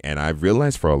something. And I've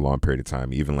realized for a long period of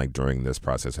time, even like during this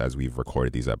process, as we've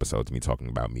recorded these episodes, me talking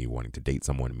about me wanting to date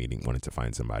someone, wanting to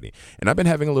find somebody. And I've been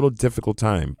having a little difficult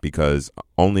time because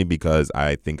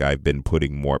I think I've been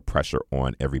putting more pressure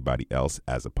on everybody else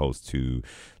as opposed to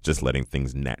just letting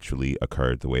things naturally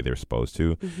occur the way they're supposed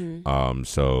to.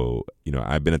 So, you know,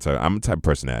 I'm a type of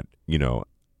person that, you know,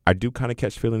 I do kind of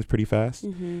catch feelings pretty fast.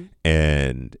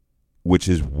 And which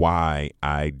is why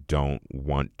I don't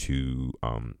want to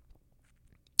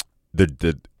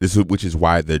which is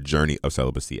why the journey of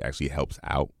celibacy actually helps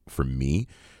out for me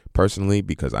personally,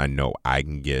 because I know I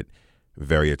can get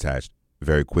very attached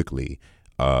very quickly,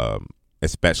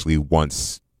 especially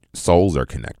once souls are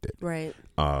connected. Right.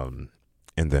 And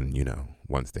then,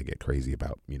 once they get crazy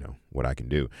about, what I can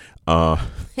do, throw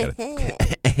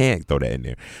that in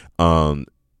there.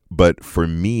 But for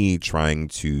me,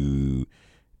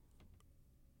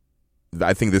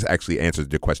 I think this actually answers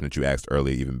the question that you asked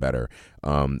earlier even better.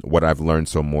 What I've learned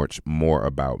so much more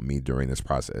about me during this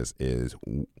process is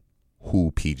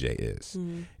who PJ is,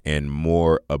 and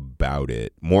more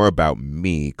about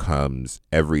me comes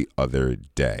every other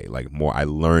day. I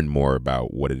learn more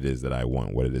about what it is that I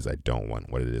want, what it is I don't want,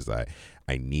 what it is I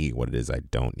need, what it is I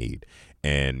don't need.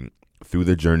 And through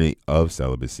the journey of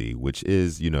celibacy, which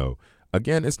is,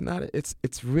 again,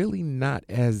 it's really not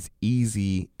as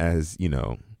easy as,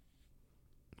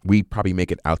 we probably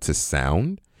make it out to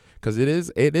sound, because it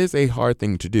is a hard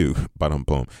thing to do, but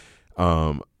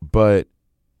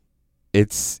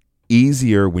it's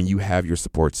easier when you have your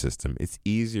support system. It's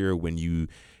easier when you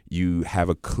have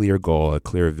a clear goal, a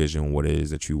clear vision, what it is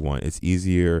that you want. It's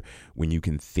easier when you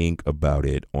can think about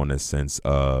it on a sense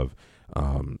of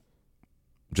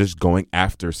just going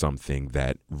after something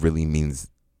that really means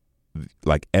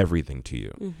everything to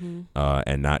you,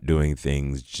 and not doing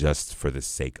things just for the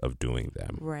sake of doing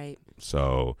them. Right.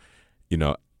 So,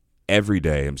 every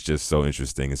day it's just so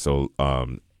interesting. And so,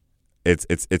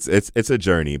 it's a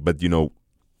journey, but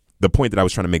the point that I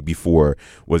was trying to make before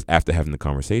was after having the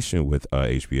conversation with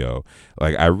HBO,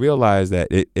 I realized that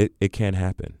it can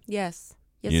happen. Yes.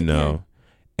 Yes, it can.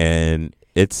 And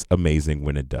it's amazing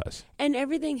when it does. And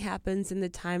everything happens in the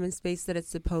time and space that it's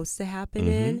supposed to happen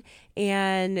in.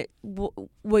 And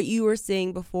what you were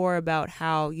saying before about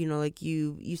how,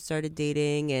 you started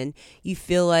dating and you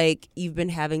feel like you've been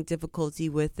having difficulty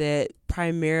with it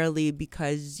primarily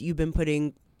because you've been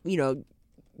putting,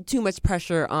 too much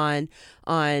pressure on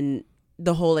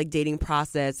the whole dating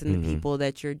process and the people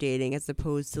that you're dating, as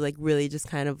opposed to really just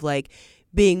kind of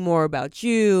being more about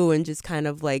you and just kind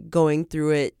of going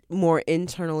through it more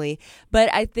internally.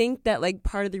 But I think that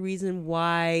part of the reason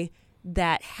why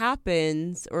that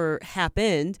happens or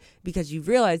happened, because you've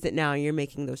realized it now and you're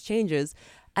making those changes,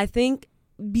 I think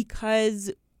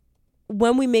because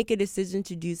when we make a decision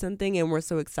to do something and we're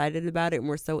so excited about it and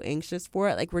we're so anxious for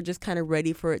it, we're just kind of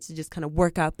ready for it to just kind of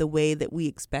work out the way that we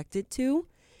expect it to.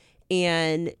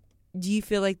 And do you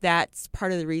feel like that's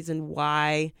part of the reason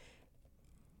why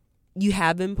you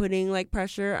have been putting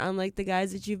pressure on the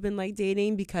guys that you've been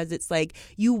dating? Because it's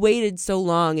you waited so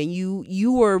long and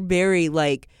you were very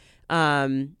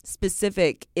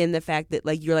specific in the fact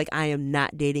that you're I am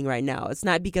not dating right now. It's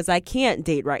not because I can't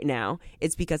date right now.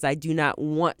 It's because I do not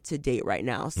want to date right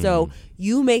now. So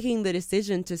you making the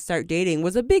decision to start dating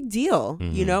was a big deal.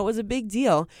 It was a big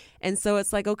deal. And so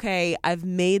it's okay, I've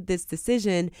made this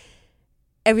decision.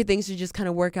 Everything should just kind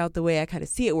of work out the way I kind of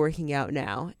see it working out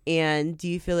now. And do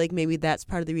you feel like maybe that's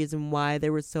part of the reason why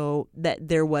there was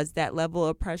that level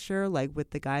of pressure, with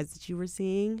the guys that you were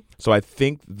seeing? So I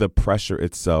think the pressure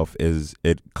itself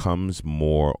it comes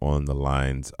more on the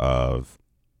lines of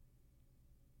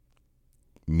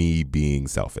me being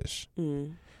selfish.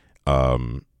 And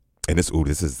I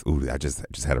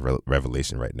just had a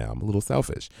revelation right now. I'm a little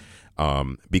selfish,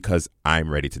 because I'm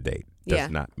ready to date.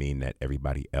 Does not mean that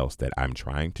everybody else that I'm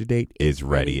trying to date is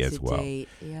ready as well.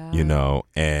 Yeah.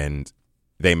 And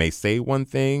they may say one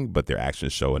thing, but their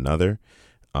actions show another.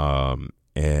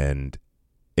 And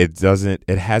it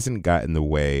hasn't gotten in the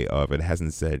way of, it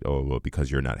hasn't said, oh, well,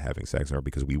 because you're not having sex or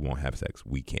because we won't have sex,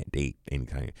 we can't date, any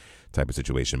kind of type of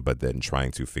situation. But then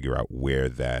trying to figure out where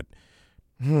they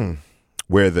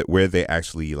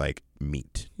actually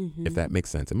meet, if that makes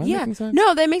sense. Am I making sense?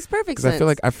 No, that makes perfect sense.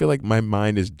 Because I feel like my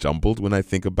mind is jumbled when I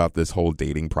think about this whole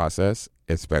dating process,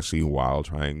 especially while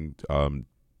trying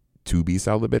to be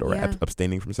celibate or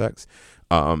abstaining from sex,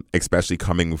 especially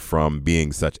coming from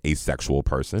being such a sexual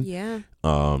person. Yeah.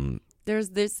 There's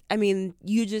this,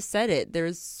 you just said it.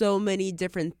 There's so many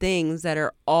different things that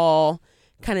are all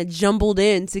kind of jumbled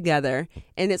in together,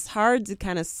 and it's hard to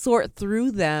kind of sort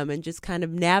through them and just kind of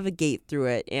navigate through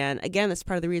it. And again, that's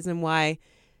part of the reason why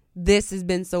this has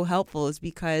been so helpful, is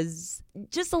because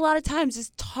just a lot of times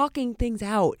just talking things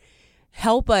out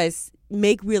help us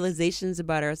make realizations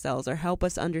about ourselves, or help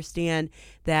us understand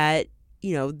that,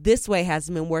 this way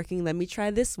hasn't been working. Let me try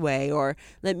this way, or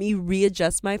let me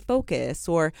readjust my focus,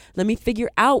 or let me figure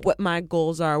out what my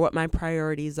goals are, what my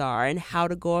priorities are, and how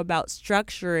to go about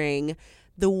structuring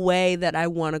the way that I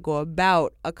want to go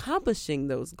about accomplishing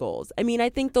those goals. I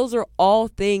think those are all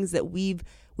things that we've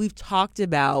talked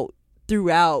about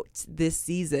throughout this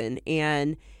season,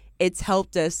 and it's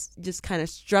helped us just kind of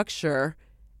structure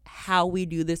how we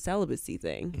do this celibacy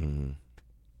thing.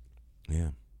 Yeah.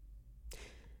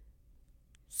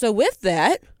 So with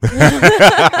that,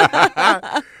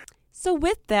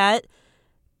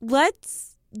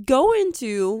 let's go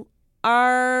into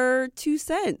our 2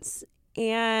 cents.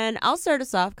 And I'll start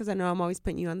us off because I know I'm always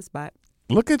putting you on the spot.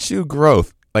 Look at you,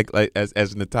 growth. Like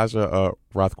as Natasha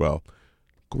Rothwell.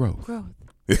 Growth.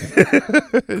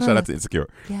 Shout out to Insecure.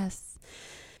 Yes.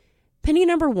 Penny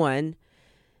number 1.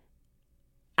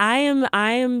 I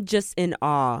am just in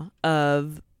awe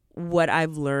of what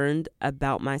I've learned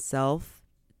about myself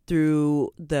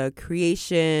through the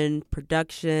creation,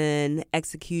 production,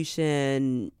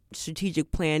 execution,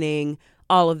 strategic planning,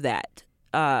 all of that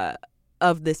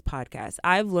of this podcast.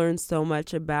 I've learned so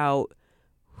much about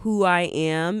who I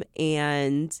am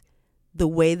and the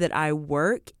way that I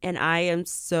work, and I am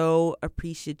so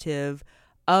appreciative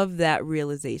of that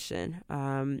realization.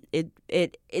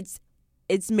 It's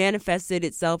manifested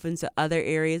itself into other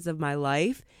areas of my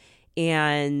life,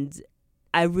 and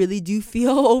I really do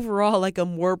feel overall like a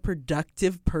more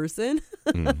productive person.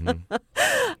 Mm-hmm.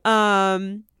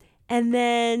 And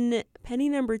then penny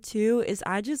number 2 is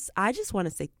I just want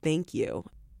to say thank you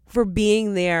for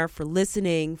being there, for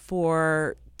listening,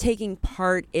 for taking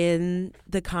part in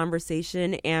the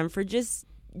conversation, and for just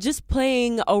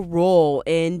playing a role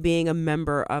in being a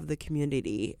member of the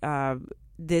community.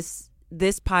 This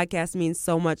podcast means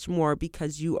so much more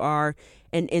because you are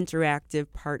an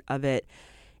interactive part of it.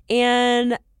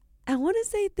 And I want to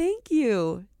say thank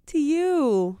you to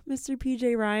you, Mr.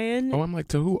 PJ Ryan. Oh, I'm like,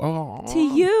 to who? Oh, to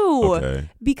you. Okay.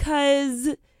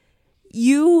 Because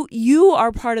you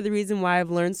are part of the reason why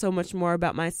I've learned so much more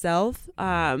about myself.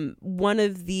 One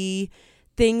of the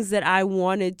things that I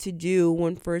wanted to do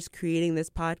when first creating this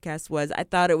podcast was I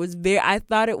thought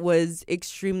it was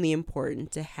extremely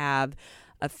important to have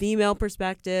a female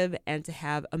perspective and to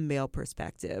have a male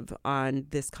perspective on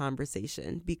this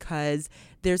conversation, because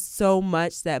there's so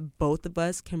much that both of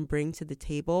us can bring to the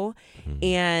table. Mm-hmm.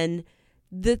 And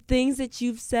the things that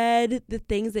you've said, the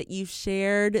things that you've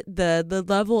shared, the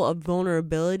level of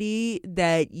vulnerability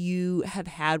that you have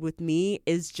had with me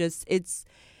is just,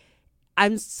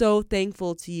 I'm so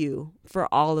thankful to you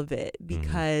for all of it,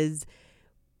 because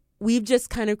we've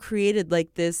just kind of created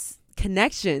like this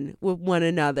connection with one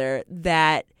another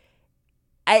that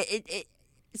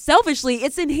selfishly,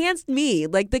 it's enhanced me.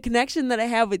 Like, the connection that I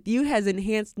have with you has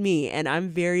enhanced me, and I'm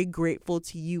very grateful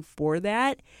to you for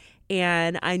that.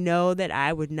 And I know that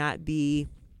I would not be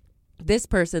this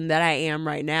person that I am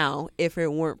right now if it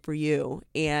weren't for you.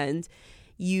 And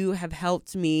you have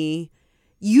helped me.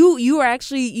 You are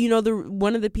actually, the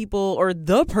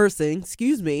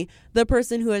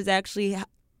person who has actually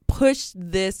pushed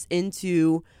this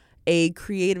into a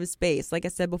creative space. Like I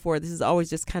said before, this is always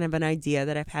just kind of an idea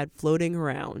that I've had floating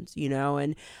around,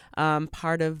 and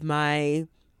part of my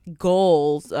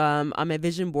goals on my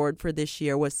vision board for this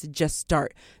year was to just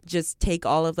take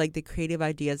all of like the creative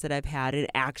ideas that I've had and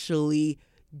actually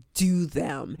do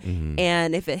them. Mm-hmm.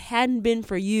 And if it hadn't been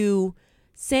for you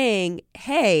saying,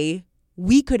 hey,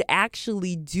 we could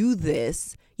actually do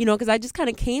this, because I just kind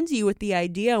of came to you with the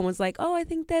idea and was like, oh, I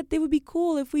think that it would be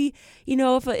cool if we,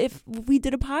 if we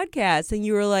did a podcast. And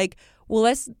you were like, well,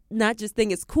 let's not just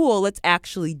think it's cool, let's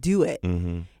actually do it.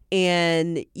 Mm-hmm.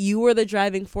 And you were the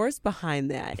driving force behind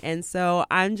that. And so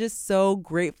I'm just so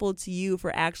grateful to you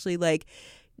for actually like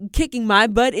kicking my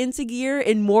butt into gear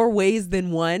in more ways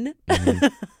than one.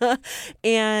 Mm-hmm.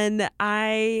 And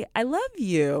I love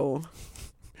you.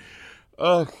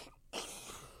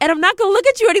 And I'm not going to look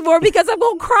at you anymore because I'm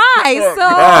going to cry.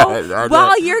 So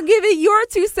while you're giving your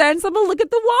 2 cents, I'm going to look at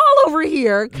the wall over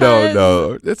here.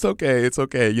 No. It's okay. It's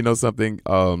okay. You know something?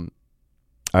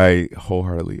 I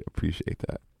wholeheartedly appreciate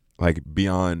that. Like,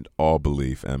 beyond all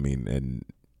belief. I mean, and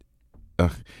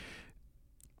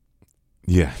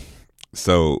yeah.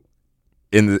 So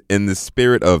in the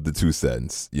spirit of the 2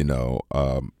 cents,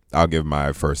 I'll give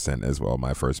my first cent as well.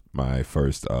 My first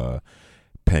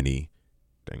penny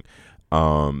thing.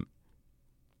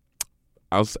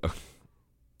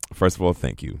 First of all,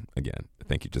 thank you again.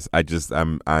 Thank you.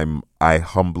 I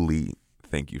humbly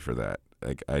thank you for that.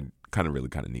 Like, I kind of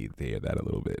need to hear that a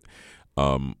little bit.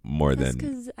 More That's than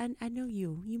because I know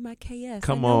you my KS.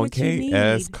 Come on,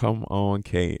 KS. Come on,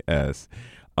 KS.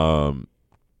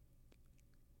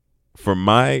 For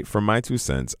my 2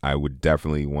 cents, I would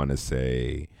definitely want to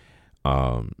say,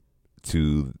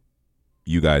 to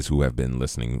you guys who have been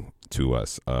listening to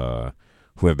us,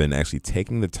 who have been actually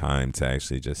taking the time to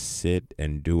actually just sit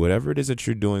and do whatever it is that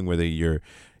you're doing, whether you're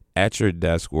at your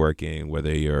desk working,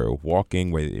 whether you're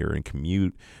walking, whether you're in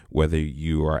commute, whether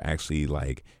you are actually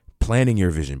like planning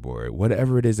your vision board,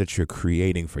 whatever it is that you're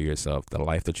creating for yourself, the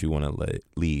life that you want to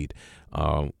lead.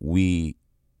 We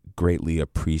greatly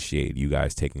appreciate you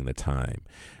guys taking the time.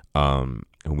 And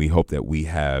we hope that we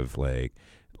have like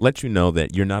let you know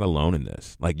that you're not alone in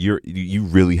this. Like you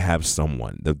really have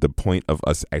someone. The point of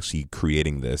us actually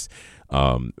creating this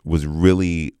was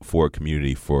really for a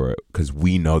community, because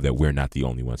we know that we're not the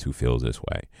only ones who feel this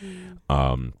way.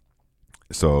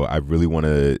 So I really want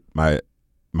to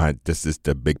this is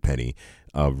the big penny.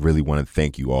 Really want to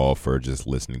thank you all for just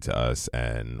listening to us,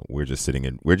 and we're just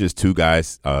two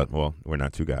guys. Well, we're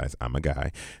not two guys. I'm a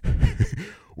guy.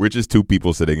 We're just two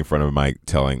people sitting in front of a mic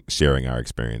sharing our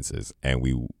experiences, and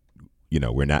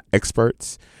we're not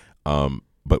experts,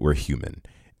 but we're human,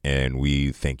 and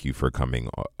we thank you for coming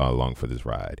along for this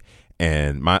ride.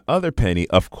 And my other penny,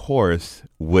 of course,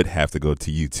 would have to go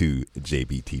to you too,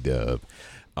 JBT Dub.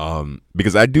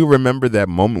 Because I do remember that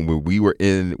moment when we were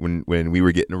when we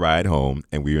were getting a ride home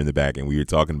and we were in the back and we were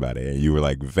talking about it, and you were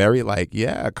like very like,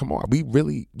 yeah, come on, we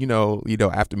really,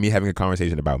 after me having a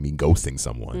conversation about me ghosting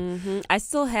someone. I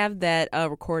still have that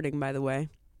recording, by the way.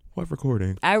 What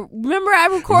recording? I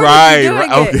recorded you doing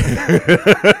it.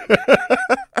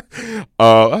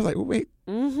 I was like, wait.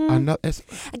 I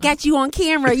got you on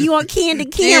camera. You on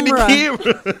candid camera.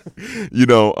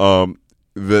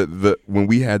 The when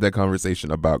we had that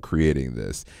conversation about creating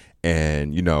this,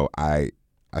 and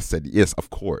I said yes, of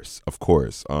course,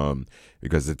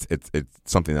 because it's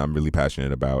something that I'm really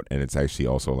passionate about, and it's actually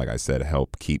also, like I said,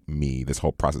 this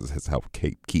whole process has helped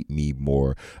keep me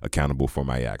more accountable for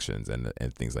my actions and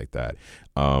things like that.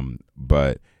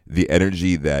 But the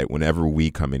energy that whenever we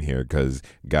come in here, because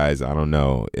guys, I don't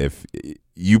know if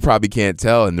you probably can't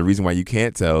tell, and the reason why you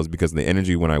can't tell is because the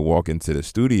energy when I walk into the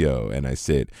studio and I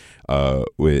sit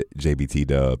with JBT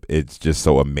Dub, it's just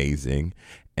so amazing.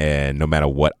 And no matter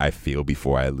what I feel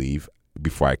before I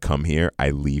come here, I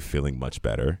leave feeling much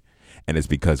better. And it's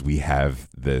because we have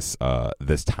this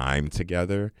time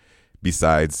together.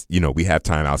 Besides, we have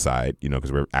time outside,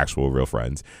 because we're actual real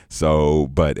friends. So,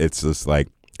 but it's just like,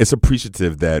 it's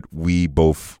appreciative that we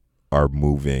both are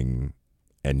moving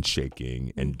and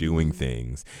shaking and doing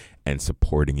things and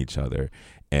supporting each other.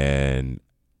 And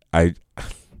I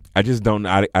just don't,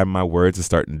 my words are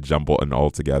starting to jumble and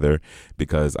all together,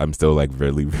 because I'm still like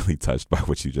really, really touched by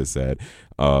what you just said.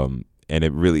 And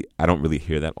I don't really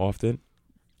hear that often.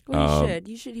 Well,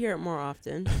 you should hear it more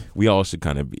often. We all should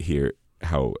kind of hear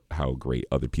how great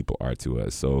other people are to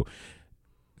us. So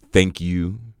thank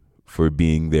you for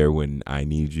being there when I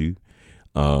need you.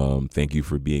 Thank you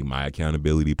for being my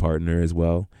accountability partner as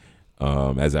well.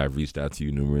 As I've reached out to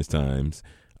you numerous times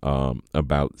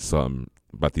about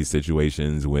these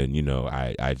situations when,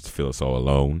 I just feel so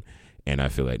alone, and I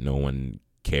feel like no one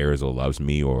cares or loves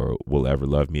me or will ever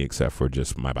love me except for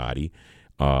just my body,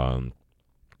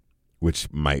 which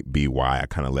might be why I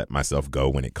kind of let myself go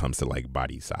when it comes to like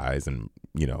body size and,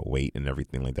 weight and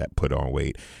everything like that. Put on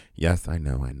weight. Yes, I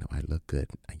know. I look good.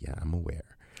 Yeah, I'm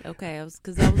aware. Okay,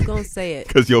 because I was going to say it.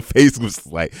 Because your face was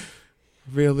like,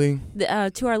 really?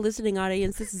 To our listening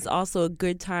audience, this is also a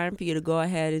good time for you to go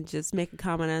ahead and just make a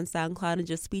comment on SoundCloud and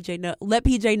just let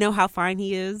PJ know how fine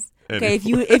he is. Okay,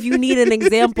 if you need an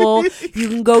example, you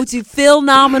can go to Phil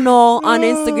Nominal on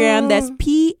Instagram. That's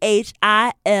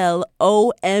PHILOMENAL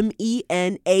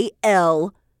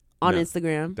on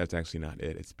Instagram. That's actually not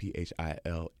it. It's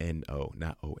PHILNO,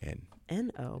 not ON.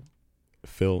 NO.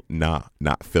 Phil, not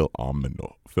Phil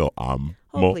Nominal. Phil Oh,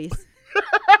 please.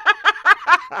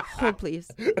 Oh, please.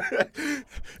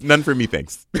 None for me,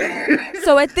 thanks.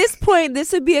 So at this point,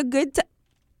 this would be a good time.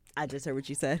 I just heard what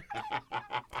you said.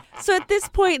 So at this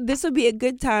point, this would be a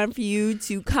good time for you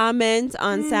to comment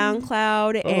on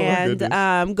SoundCloud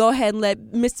and go ahead and let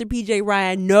Mr. PJ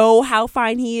Ryan know how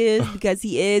fine he is, because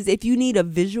he is. If you need a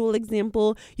visual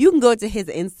example, you can go to his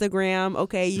Instagram.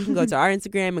 Okay, you can go to our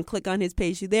Instagram and click on his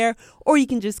page there, or you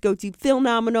can just go to Phil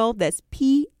Nominal. That's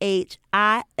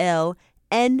PHILNOMENAL.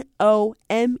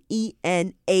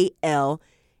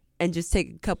 And just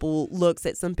take a couple looks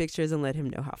at some pictures and let him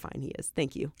know how fine he is.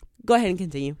 Thank you. Go ahead and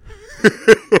continue.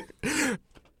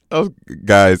 Oh,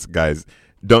 guys,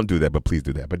 don't do that, but please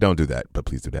do that. But don't do that, but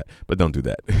please do that. But don't do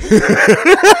that.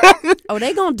 Oh,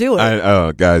 they gonna do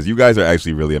it. Guys, you guys are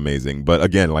actually really amazing. But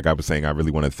again, like I was saying, I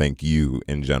really want to thank you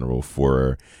in general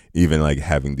for even like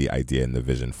having the idea and the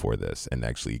vision for this, and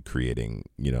actually creating,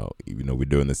 even though we're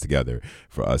doing this together,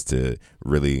 for us to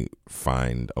really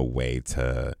find a way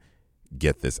to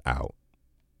get this out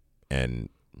and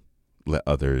let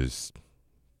others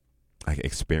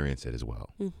experience it as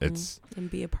well. Mm-hmm.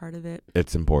 And be a part of it.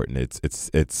 It's important. It's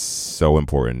so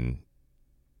important.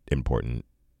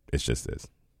 It's just this.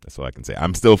 That's all I can say.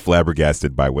 I'm still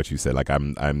flabbergasted by what you said. Like I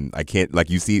can't, like,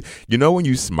 you see, when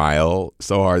you smile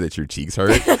so hard that your cheeks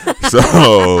hurt.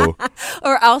 So,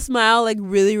 or I'll smile like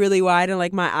really, really wide, and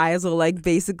like my eyes will like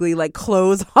basically like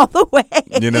close all the way.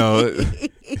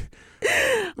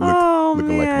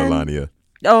 Looking like Melania.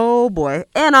 Oh boy!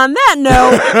 And on that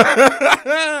note,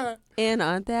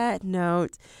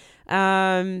 I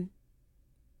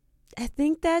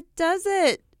think that does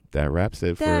it. That wraps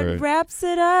it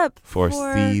up for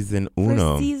season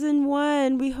uno. For season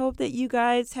 1. We hope that you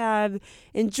guys have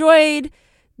enjoyed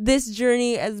this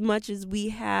journey as much as we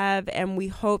have, and we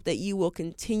hope that you will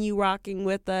continue rocking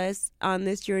with us on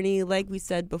this journey. Like we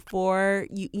said before,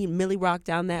 you Millie rock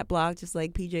down that block just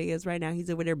like PJ is right now.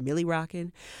 He's over there Millie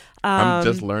rocking. I'm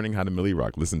just learning how to Millie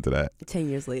rock. Listen to that. 10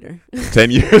 years later. 10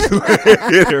 years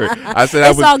later. I said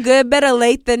it's all good. Better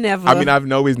late than never. I mean,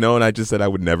 I've always known. I just said I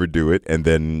would never do it, and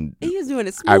then he was doing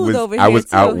it smooth over here. I was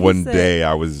too. out one day.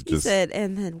 I was just. He said,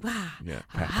 and then wow. Yeah.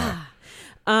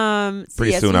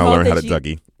 Pretty soon I'll learn how to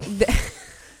Dougie.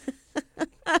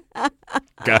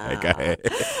 Go ahead.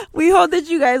 We hope that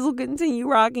you guys will continue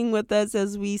rocking with us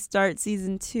as we start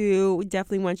season 2. We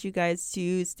definitely want you guys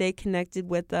to stay connected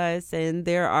with us, and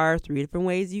there are 3 different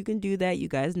ways you can do that. You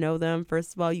guys know them.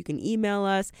 First of all, you can email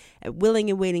us at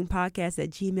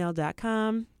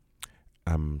willingandwaitingpodcast@gmail.com.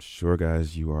 I'm sure,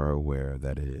 guys, you are aware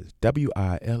that it is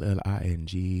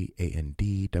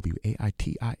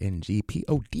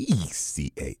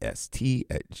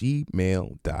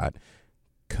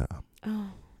WILLINGANDWAITINGPODCAST@gmail.com. Oh,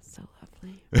 so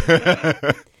lovely.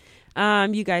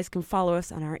 You guys can follow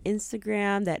us on our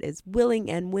Instagram. That is Willing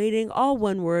and Waiting, all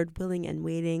one word, Willing and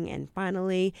Waiting. And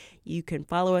finally, you can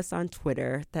follow us on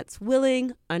Twitter. That's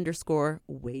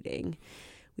Willing_Waiting.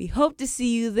 We hope to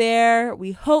see you there.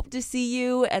 We hope to see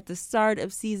you at the start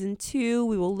of season 2.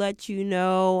 We will let you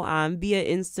know via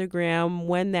Instagram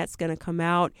when that's going to come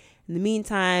out. In the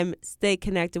meantime, stay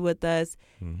connected with us.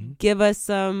 Mm-hmm. Give us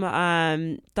some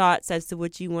thoughts as to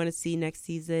what you want to see next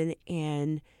season,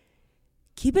 and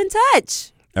keep in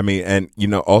touch. I mean, and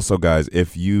also, guys,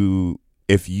 if you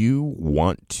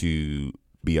want to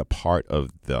be a part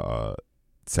of the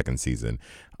second season,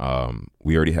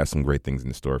 we already have some great things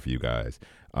in store for you guys.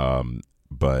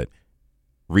 But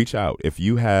reach out if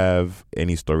you have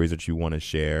any stories that you want to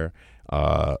share.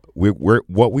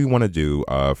 What we want to do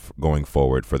going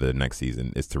forward for the next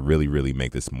season is to really, really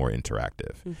make this more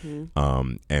interactive.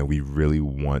 Mm-hmm. And we really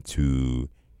want to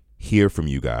hear from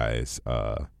you guys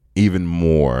even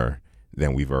more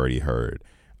than we've already heard.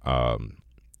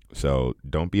 So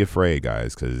don't be afraid,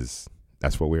 guys, because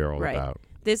that's what we're all about.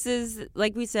 This is,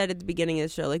 like we said at the beginning of the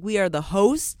show, like, we are the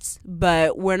hosts,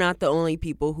 but we're not the only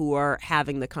people who are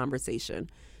having the conversation.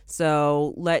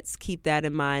 So let's keep that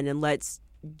in mind, and let's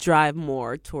drive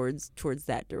more towards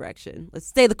that direction. Let's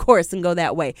stay the course and go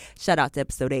that way. Shout out to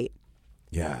episode 8.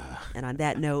 Yeah. And on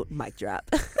that note, mic drop.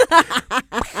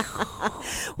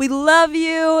 We love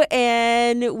you,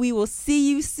 and we will see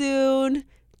you soon.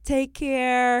 Take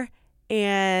care,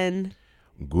 and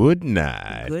good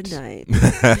night. Good night.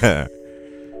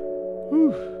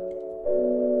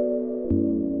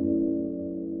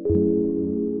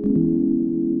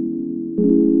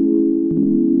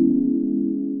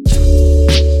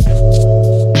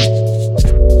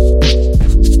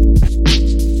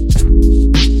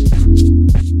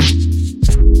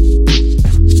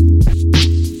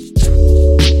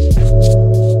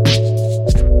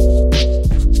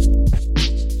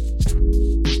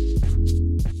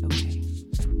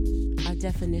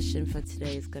 For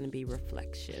today is going to be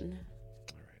reflection. All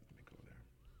right, let me go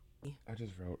there. I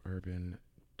just wrote Urban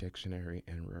Dictionary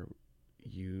and wrote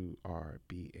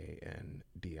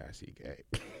URBANDICK.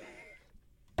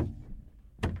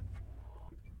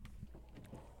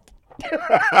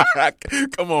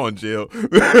 Come on, Jill.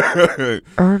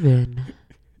 Urban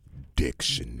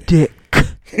Dictionary.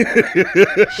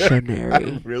 Dictionary.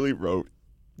 I really wrote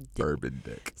Urban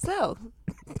Dick. So,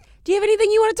 do you have anything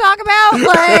you want to talk about?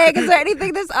 Like, is there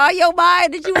anything that's on your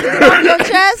mind that you want to get off your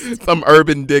chest? Some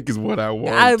urban dick is what I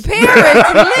want.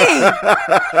 Apparently.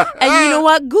 And you know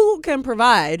what? Google can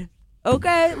provide.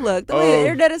 Okay? Look, the way the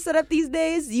internet is set up these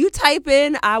days, you type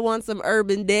in, I want some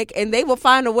urban dick, and they will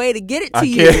find a way to get it to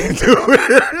you. I can't do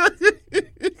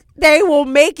it. They will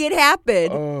make it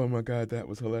happen. Oh, my God. That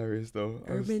was hilarious, though.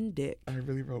 Urban dick. I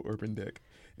really wrote urban dick.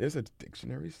 There's a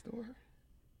dictionary store?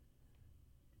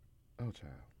 Oh,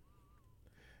 child.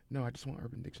 No, I just want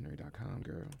urbandictionary.com,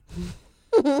 girl.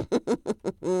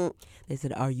 They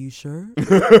said, are you sure?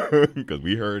 Because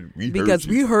we heard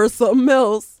something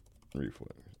else.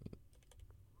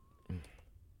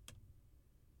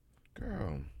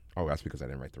 Girl. Oh, that's because I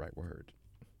didn't write the right word.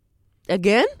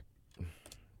 Again?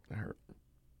 That hurt.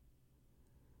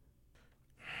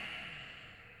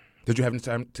 Did you have any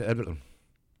time to edit them?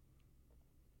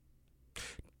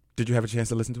 Did you have a chance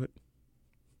to listen to it?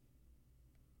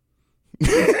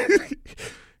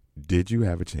 Did you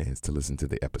have a chance to listen to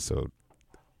the episode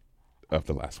of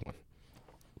the last one?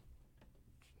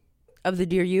 Of the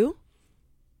Dear You?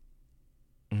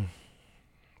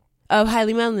 Of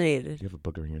Highly Melanated. You have a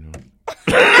booger in your nose.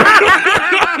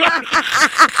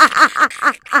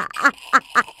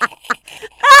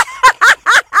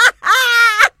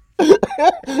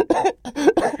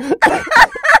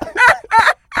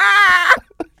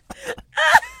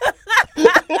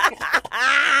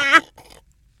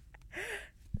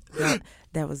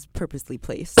 That was purposely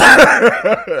placed.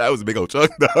 That was a big old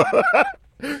chunk, though.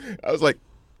 I was like...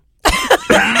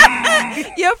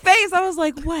 Your face, I was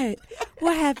like, what?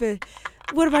 What happened?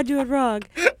 What am I doing wrong?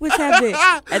 What's happening?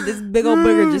 And this big old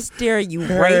booger just staring you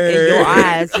right in your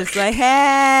eyes, just like,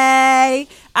 hey,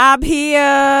 I'm here.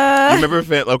 You remember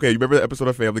the episode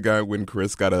of Family Guy when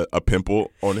Chris got a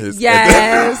pimple on his...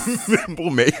 Yes. Pimple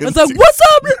made him... It's like, what's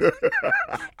up?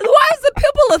 Why is the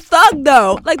pimple a thug,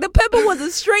 though? Like, the pimple was a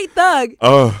straight thug.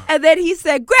 And then he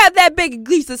said, grab that big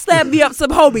grease and slam me up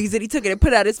some homies. And he took it and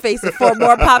put it on his face and 4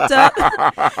 more popped up.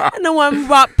 And the one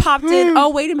popped in. Oh,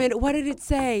 wait a minute. What did it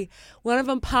say? One of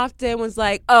them popped in, was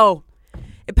like, oh.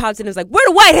 It popped in and was like, where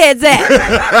the whiteheads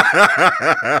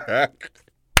at?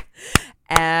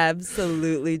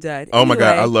 Absolutely done. Oh, my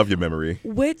God. I love your memory.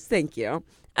 Thank you.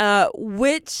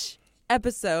 Which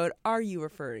episode are you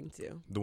referring to?